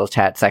 there's a little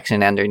chat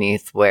section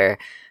underneath where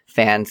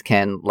fans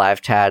can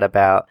live chat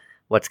about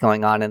what's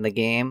going on in the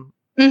game.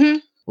 Mm-hmm.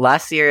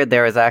 Last year,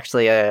 there was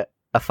actually a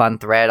fun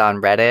thread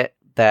on Reddit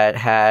that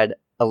had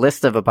a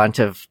list of a bunch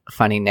of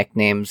funny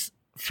nicknames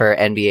for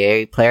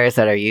NBA players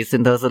that are used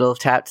in those little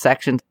chat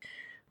sections.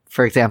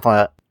 For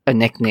example, a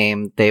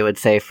nickname they would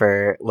say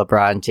for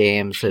LeBron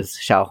James is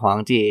Xiao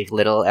Huangji,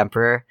 Little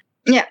Emperor.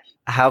 Yeah.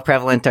 How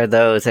prevalent are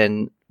those,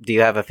 and do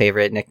you have a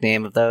favorite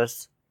nickname of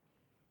those?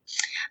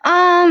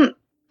 I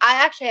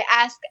actually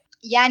asked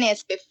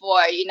Giannis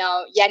before,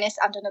 Giannis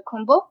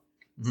Antetokounmpo.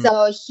 Mm-hmm.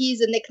 So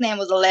his nickname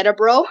was Letter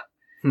Bro.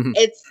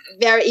 It's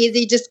very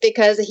easy just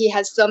because he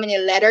has so many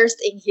letters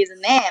in his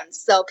name.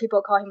 So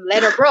people call him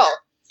Letter Bro.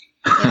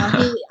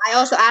 I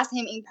also asked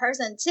him in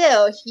person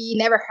too. He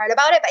never heard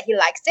about it, but he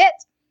likes it.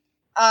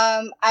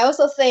 I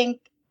also think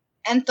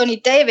Anthony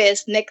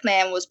Davis'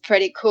 nickname was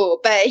pretty cool,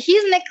 but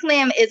his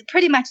nickname is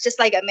pretty much just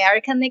like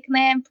American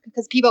nickname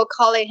because people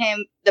calling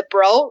him the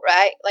bro,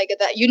 right? Like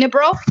the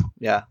unibrow.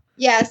 Yeah.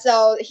 Yeah,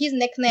 so his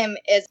nickname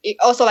is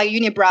also like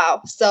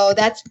unibrow. So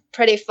that's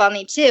pretty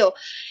funny too.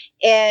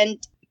 And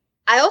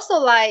I also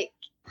like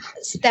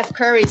Steph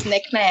Curry's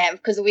nickname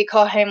because we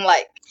call him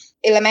like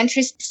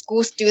elementary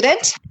school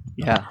student.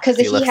 Yeah, because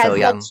he has so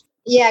young.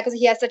 Because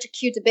he has such a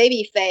cute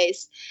baby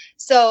face.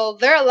 So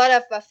there are a lot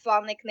of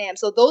fun nicknames.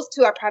 So those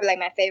two are probably like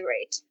my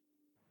favorite.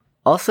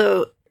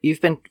 Also,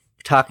 you've been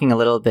talking a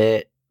little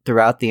bit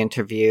throughout the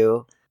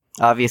interview.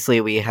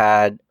 Obviously, we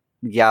had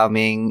Yao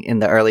Ming in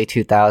the early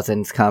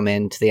 2000s come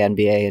into the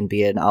NBA and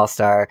be an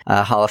all-star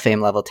Hall of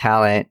Fame level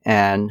talent.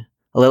 And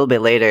a little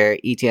bit later,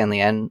 Yi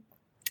Jianlian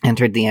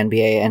entered the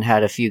NBA and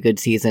had a few good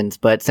seasons.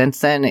 But since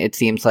then, it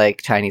seems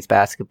like Chinese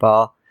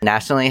basketball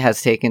nationally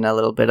has taken a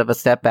little bit of a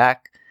step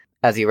back.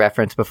 As you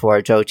referenced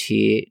before, Zhou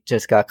Qi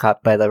just got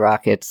caught by the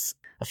Rockets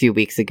a few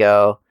weeks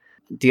ago.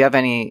 Do you have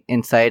any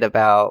insight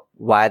about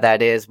why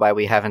that is, why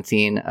we haven't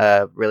seen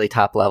a really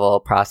top-level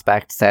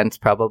prospect since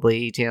probably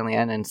Yi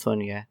Jianlian and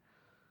Sun Yue?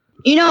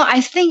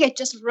 I think it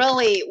just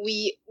really,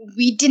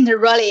 we didn't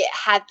really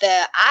have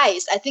the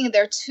eyes. I think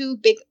there are two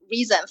big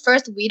reasons.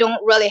 First, we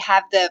don't really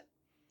have the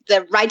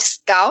right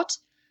scout.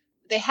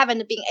 They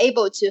haven't been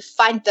able to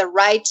find the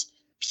right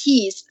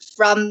piece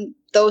from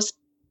those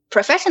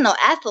professional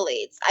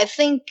athletes. I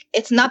think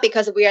it's not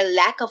because we are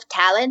lack of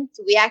talent.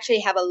 We actually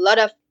have a lot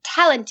of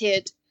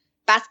talented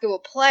basketball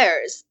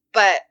players,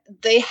 but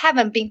they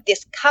haven't been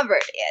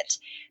discovered yet.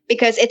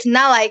 Because it's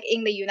not like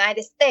in the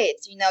United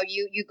States,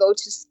 you go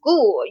to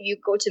school, you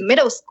go to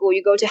middle school,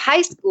 you go to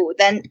high school,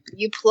 then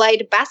you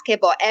played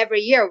basketball every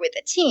year with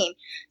a team.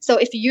 So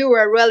if you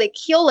were really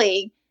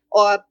killing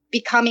or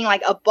becoming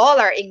like a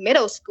baller in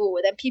middle school,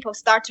 then people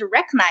start to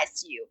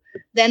recognize you.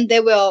 Then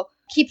they will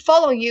keep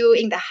following you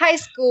in the high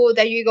school.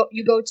 Then you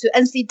go to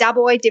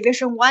NCAA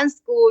Division I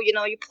school.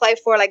 You play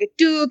for like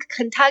Duke,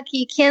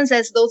 Kentucky,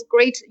 Kansas, those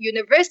great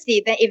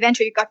universities. Then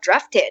eventually you got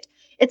drafted.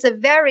 It's a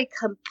very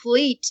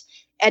complete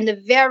and a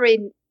very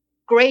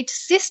great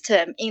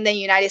system in the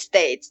United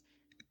States.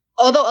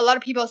 Although a lot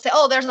of people say,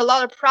 oh, there's a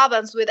lot of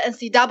problems with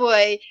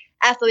NCAA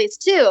athletes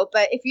too.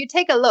 But if you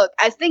take a look,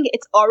 I think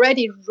it's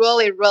already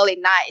really, really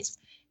nice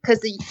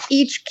because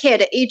each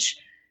kid, each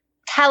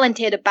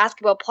talented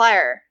basketball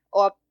player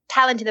or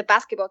talented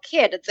basketball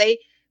kid, they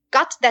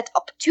got that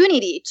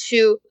opportunity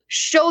to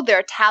show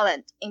their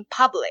talent in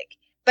public.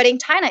 But in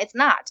China, it's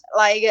not.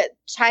 Like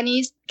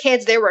Chinese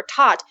kids, they were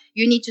taught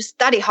you need to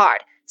study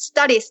hard,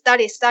 study,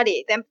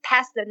 then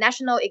pass the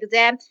national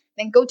exam,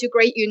 then go to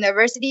great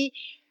university.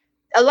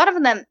 A lot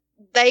of them,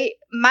 they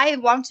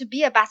might want to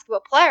be a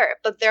basketball player,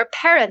 but their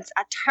parents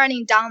are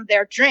turning down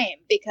their dream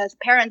because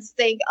parents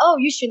think, oh,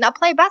 you should not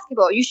play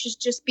basketball. You should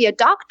just be a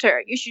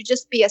doctor. You should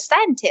just be a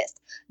scientist.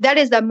 That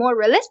is more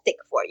realistic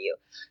for you.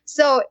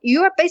 So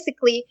you are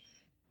basically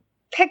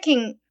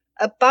picking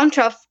a bunch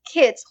of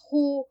kids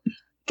who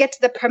get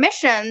the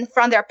permission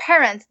from their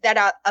parents that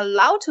are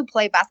allowed to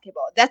play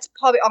basketball. That's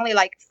probably only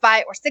like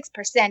 5 or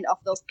 6% of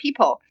those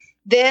people.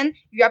 Then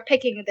you are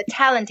picking the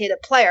talented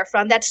player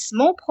from that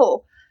small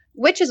pool,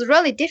 which is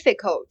really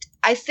difficult.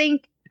 I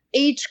think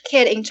each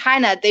kid in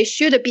China, they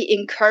should be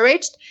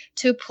encouraged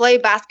to play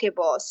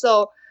basketball.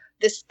 So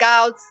the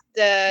scouts,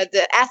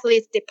 the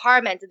athletes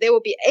department, they will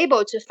be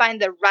able to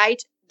find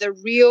the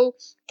real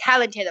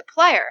talented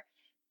player.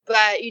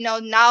 But,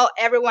 now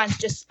everyone's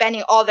just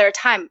spending all their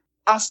time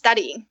on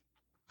studying.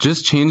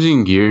 Just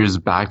changing gears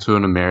back to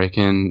an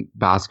American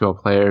basketball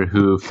player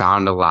who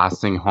found a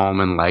lasting home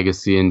and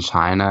legacy in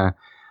China.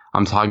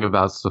 I'm talking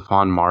about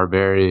Stephon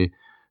Marbury,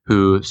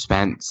 who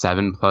spent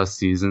 7+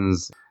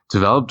 seasons,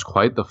 developed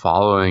quite the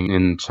following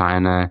in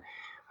China.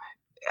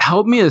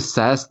 Help me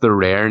assess the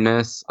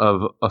rareness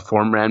of a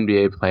former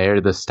NBA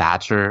player, the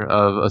stature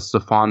of a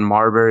Stephon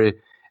Marbury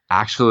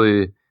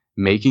actually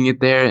making it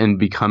there and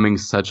becoming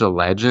such a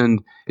legend.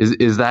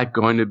 Is that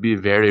going to be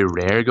very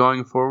rare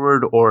going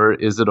forward, or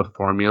is it a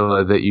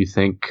formula that you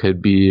think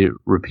could be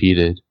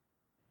repeated?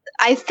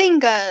 I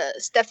think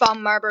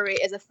Stephon Marbury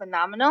is a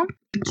phenomenon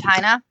in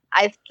China.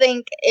 I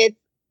think it's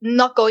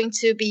not going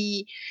to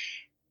be,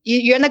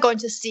 you're not going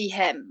to see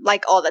him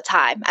like all the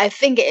time. I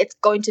think it's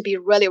going to be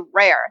really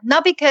rare.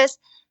 Not because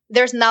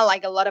there's not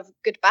like a lot of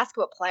good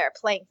basketball player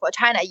playing for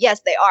China.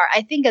 Yes, they are.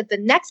 I think the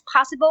next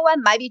possible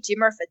one might be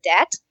Jimmer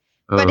Fredette.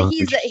 But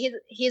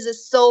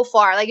he's so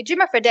far. Like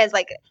Jimmer Fredette is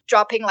like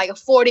dropping like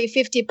 40,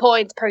 50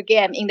 points per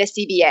game in the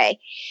CBA.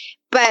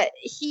 But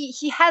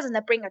he hasn't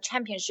bring a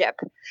championship.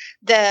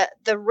 The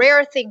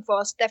rare thing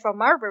for Stephon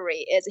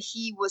Marbury is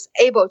he was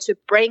able to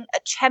bring a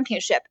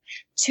championship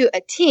to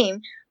a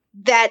team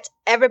that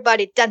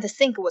everybody doesn't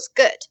think was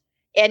good.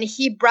 And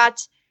he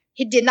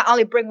did not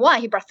only bring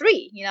one, he brought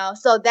 3,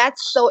 So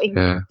that's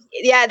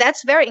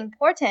that's very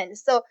important.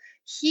 So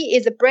he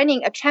is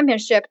bringing a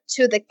championship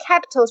to the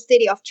capital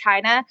city of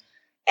China,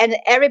 and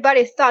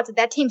everybody thought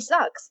that team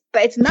sucks,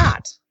 but it's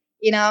not,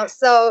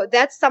 So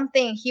that's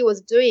something he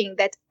was doing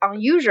that's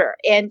unusual,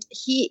 and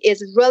he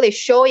is really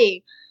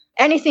showing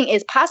anything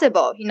is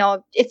possible.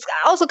 It's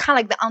also kind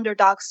of like the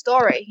underdog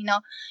story.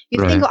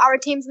 You think our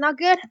team's not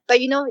good,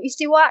 but you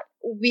see what?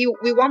 We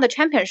won the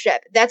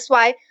championship. That's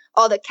why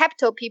all the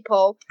capital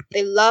people,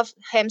 they love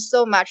him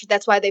so much.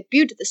 That's why they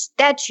built the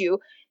statue.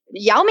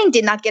 Yao Ming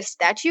did not get a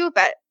statue,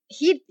 but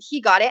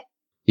he got it.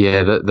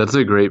 Yeah, that's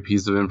a great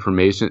piece of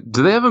information.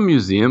 Do they have a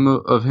museum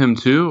of him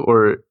too,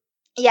 or?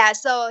 Yeah,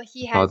 so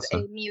he has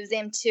a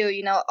museum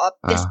too.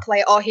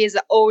 Display all his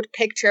old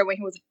picture when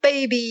he was a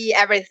baby,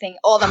 everything,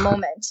 all the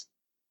moments.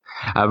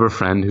 I have a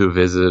friend who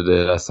visited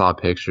it. I saw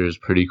pictures.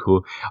 Pretty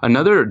cool.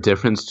 Another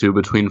difference too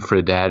between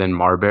Fredette and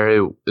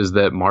Marbury is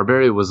that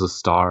Marbury was a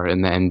star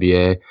in the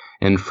NBA,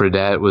 and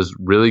Fredette was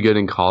really good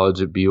in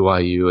college at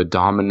BYU, a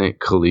dominant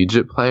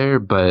collegiate player,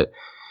 but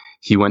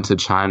he went to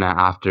China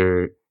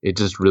after it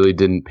just really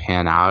didn't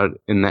pan out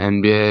in the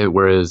NBA,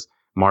 whereas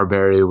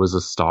Marbury was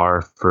a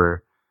star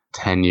for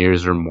 10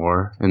 years or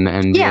more in the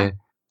NBA.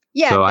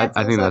 Yeah. So I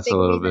think that's a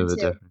little bit of a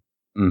difference.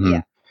 Mm-hmm.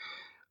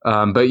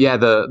 Yeah. But yeah,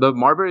 the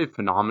Marbury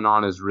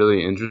phenomenon is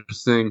really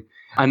interesting.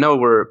 I know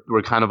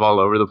we're kind of all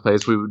over the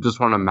place. We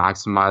just want to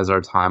maximize our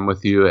time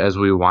with you as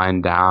we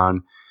wind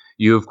down.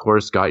 You, of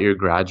course, got your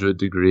graduate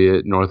degree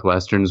at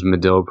Northwestern's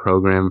Medill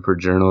program for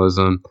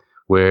journalism,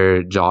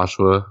 where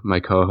Joshua, my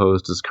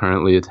co-host, is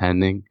currently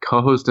attending.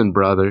 Co-host and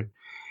brother.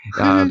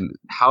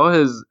 How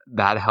has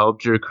that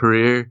helped your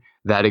career,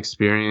 that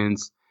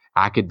experience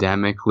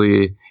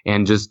academically,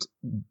 and just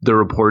the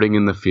reporting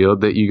in the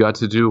field that you got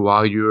to do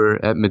while you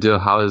were at Medill?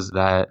 How has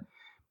that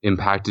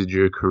impacted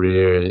your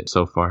career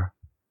so far?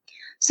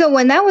 So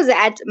when I was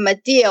at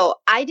Medill,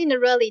 I didn't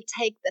really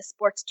take the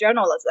sports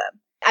journalism.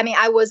 I mean,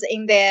 I was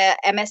in the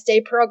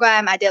MSJ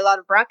program. I did a lot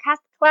of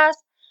broadcast class.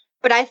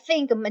 But I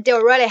think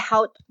Medill really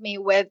helped me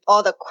with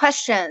all the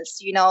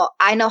questions.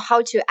 I know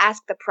how to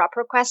ask the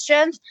proper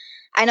questions.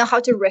 I know how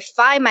to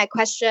refine my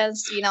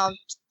questions,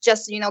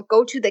 just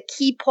go to the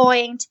key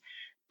point.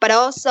 But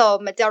also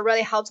Medill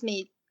really helped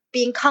me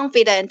being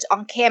confident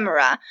on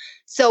camera.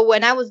 So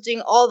when I was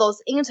doing all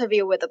those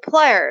interviews with the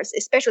players,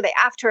 especially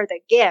after the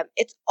game,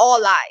 it's all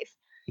live.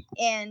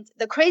 And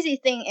the crazy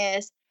thing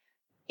is,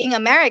 in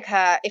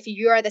America, if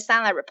you are the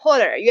sideline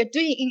reporter, you're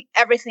doing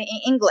everything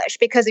in English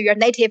because you're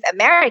Native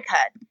American.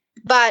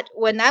 But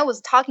when I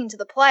was talking to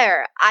the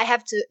player, I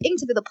have to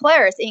interview the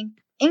players in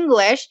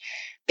English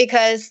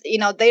because,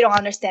 they don't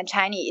understand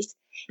Chinese.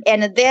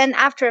 And then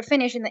after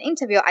finishing the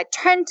interview, I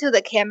turn to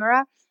the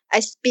camera, I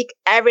speak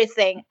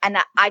everything, and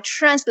I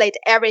translate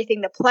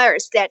everything the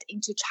players said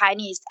into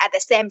Chinese at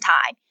the same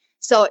time.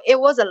 So it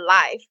was a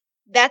live.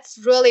 That's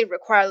really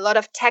require a lot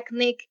of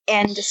technique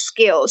and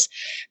skills.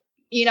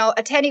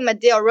 Attending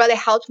Medill really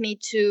helped me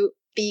to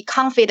be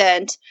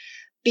confident,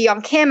 be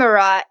on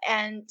camera,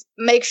 and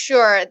make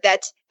sure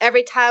that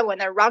every time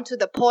when I run to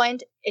the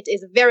point, it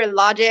is very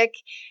logic.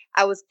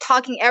 I was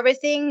talking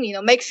everything,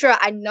 make sure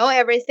I know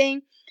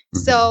everything.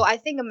 So I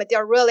think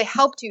Medill really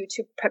helped you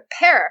to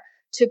prepare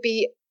to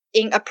be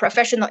in a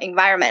professional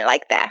environment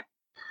like that.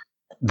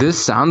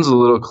 This sounds a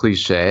little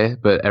cliche,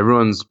 but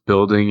everyone's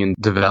building and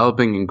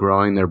developing and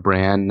growing their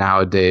brand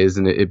nowadays,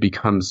 and it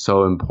becomes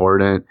so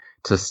important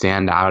to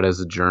stand out as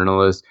a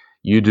journalist.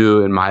 You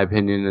do, in my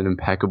opinion, an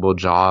impeccable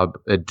job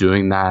at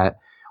doing that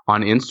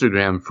on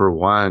Instagram, for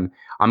one.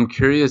 I'm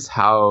curious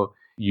how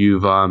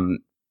you've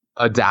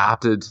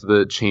adapted to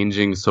the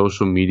changing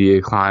social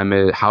media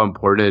climate, how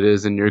important it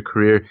is in your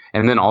career,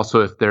 and then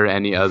also if there are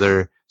any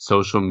other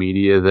social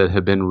media that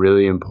have been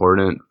really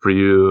important for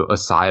you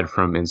aside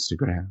from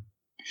Instagram.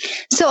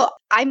 So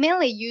I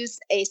mainly use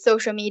a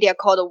social media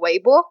called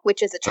Weibo,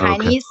 which is a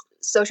Chinese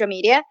social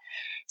media.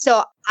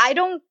 So I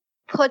don't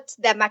put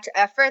that much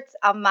effort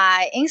on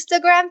my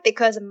Instagram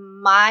because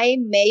my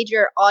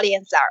major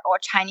audience are all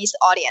Chinese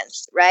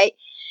audience, right?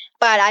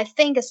 But I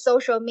think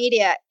social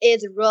media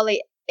is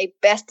really a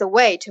best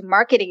way to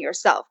marketing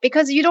yourself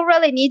because you don't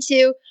really need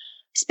to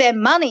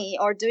spend money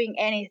or doing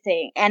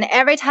anything. And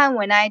every time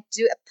when I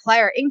do a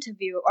player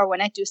interview or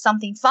when I do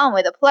something fun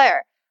with a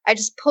player, I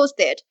just post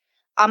it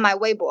on my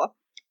Weibo.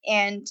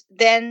 And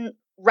then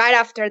right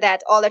after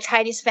that, all the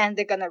Chinese fans,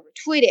 they're going to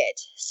retweet it.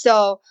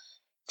 So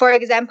for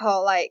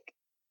example,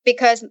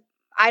 because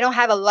I don't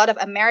have a lot of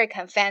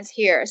American fans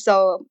here,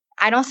 so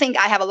I don't think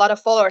I have a lot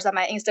of followers on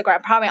my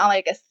Instagram, probably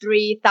only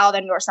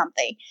 3,000 or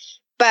something.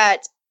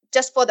 But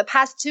just for the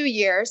past 2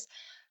 years,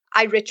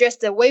 I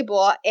registered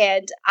Weibo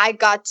and I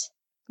got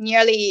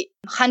nearly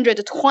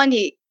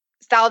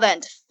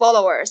 120,000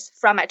 followers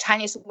from my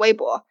Chinese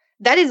Weibo.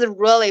 That is a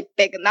really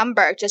big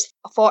number just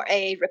for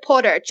a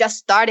reporter just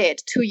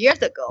started 2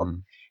 years ago.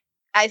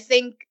 I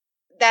think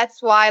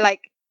that's why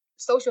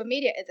social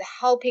media is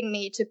helping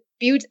me to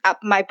build up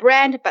my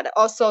brand, but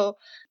also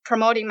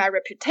promoting my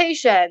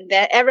reputation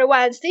that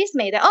everyone sees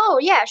me that, oh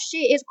yeah,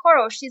 she is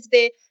Coral. She's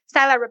the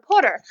sideline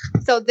reporter.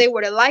 So they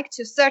would like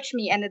to search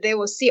me and they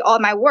will see all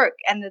my work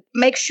and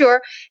make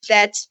sure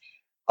that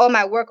all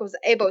my work was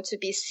able to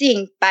be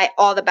seen by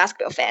all the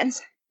basketball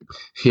fans.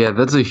 Yeah,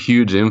 that's a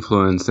huge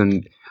influence.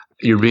 And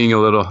you're being a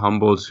little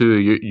humble too.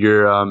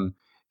 Your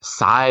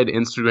side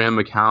Instagram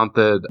account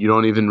that you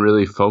don't even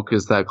really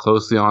focus that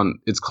closely on,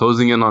 it's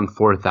closing in on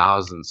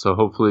 4,000. So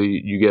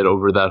hopefully you get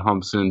over that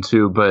hump soon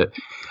too. But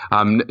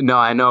no,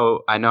 I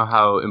know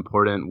how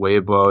important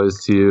Weibo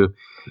is to you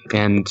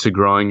and to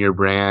growing your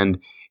brand.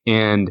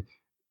 And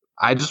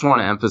I just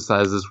want to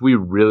emphasize this. We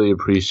really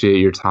appreciate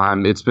your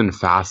time. It's been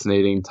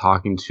fascinating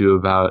talking to you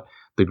about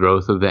the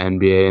growth of the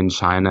NBA in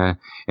China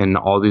and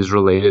all these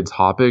related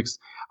topics.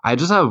 I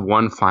just have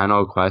one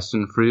final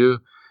question for you.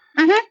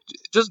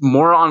 Just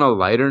more on a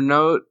lighter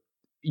note,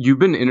 you've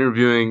been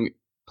interviewing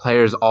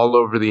players all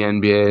over the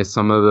NBA,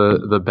 some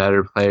of the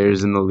better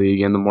players in the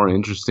league and the more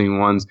interesting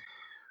ones.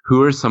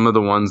 Who are some of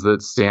the ones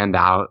that stand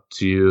out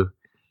to you,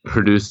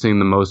 producing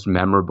the most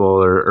memorable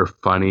or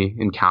funny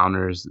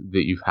encounters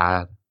that you've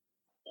had?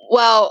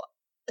 Well,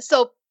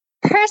 so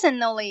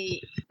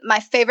personally, my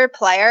favorite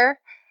player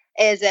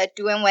is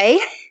Dwyane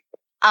Wade.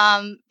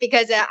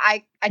 Because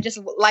I just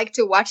like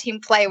to watch him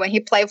play when he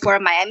played for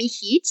Miami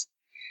Heat.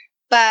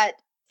 But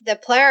the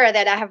player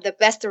that I have the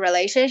best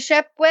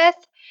relationship with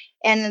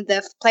and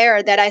the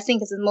player that I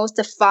think is the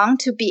most fun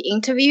to be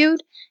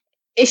interviewed,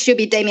 it should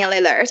be Damian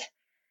Lillard.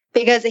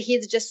 Because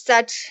he's just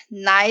such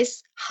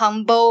nice,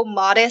 humble,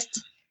 modest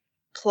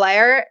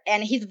player,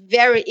 and he's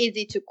very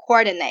easy to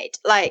coordinate.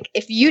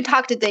 If you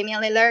talk to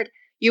Damian Lillard,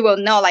 you will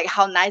know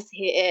how nice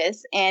he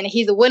is, and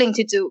he's willing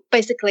to do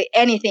basically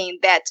anything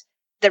that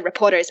the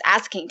reporter is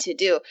asking to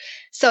do.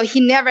 So he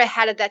never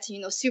had that,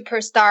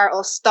 superstar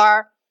or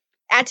star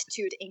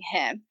attitude in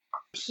him.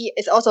 He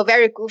is also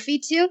very goofy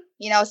too,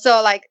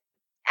 so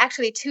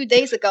actually 2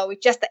 days ago, we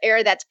just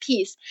aired that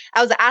piece.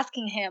 I was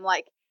asking him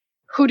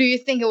who do you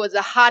think was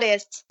the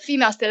hottest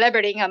female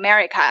celebrity in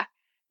America?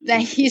 Then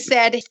he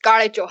said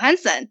Scarlett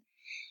Johansson.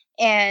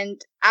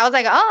 And I was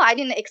like, oh, I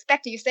didn't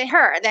expect you to say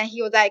her. Then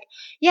he was like,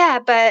 yeah,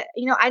 but,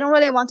 I don't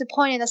really want to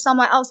point at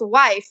someone else's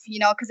wife,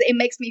 because it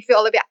makes me feel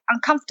a little bit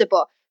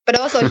uncomfortable. But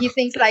also he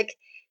thinks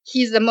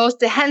he's the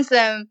most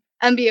handsome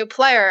NBA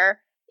player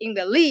in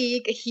the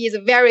league. He's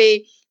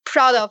very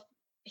proud of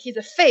his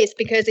face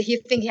because he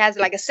thinks he has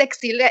a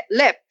sexy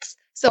lips.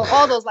 So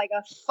all those like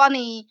a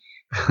funny,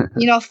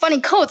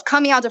 funny quotes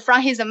coming out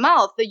from his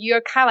mouth,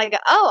 you're kind of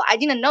like, oh, I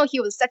didn't know he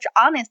was such an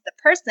honest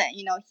person.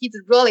 He's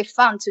really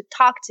fun to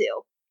talk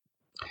to.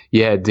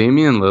 Yeah,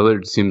 Damian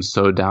Lillard seems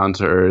so down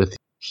to earth.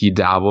 He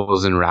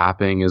dabbles in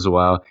rapping as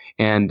well.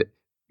 And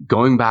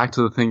going back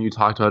to the thing you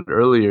talked about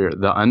earlier,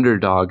 the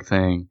underdog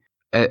thing,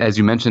 as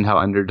you mentioned how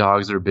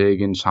underdogs are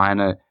big in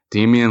China,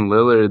 Damian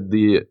Lillard,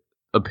 the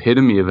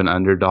epitome of an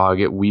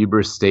underdog at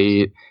Weber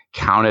State,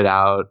 counted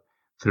out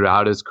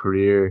throughout his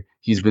career.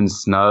 He's been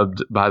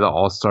snubbed by the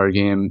All-Star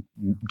game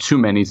too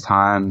many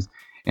times.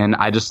 And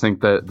I just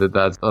think that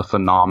that's a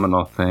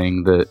phenomenal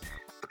thing, that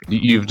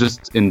you've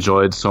just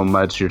enjoyed so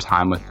much your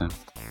time with him.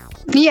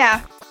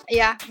 Yeah,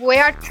 we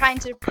are trying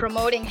to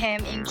promoting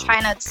him in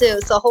China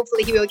too, so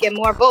hopefully he will get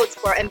more votes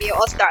for NBA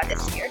All-Star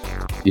this year.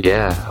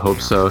 Yeah,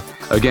 hope so.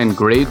 Again,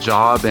 great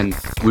job, and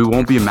we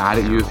won't be mad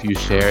at you if you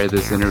share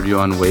this interview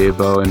on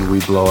Weibo and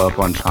we blow up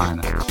on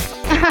China.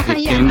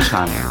 In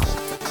China.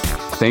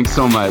 Thanks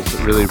so much.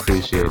 Really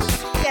appreciate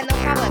it. Yeah, no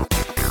problem.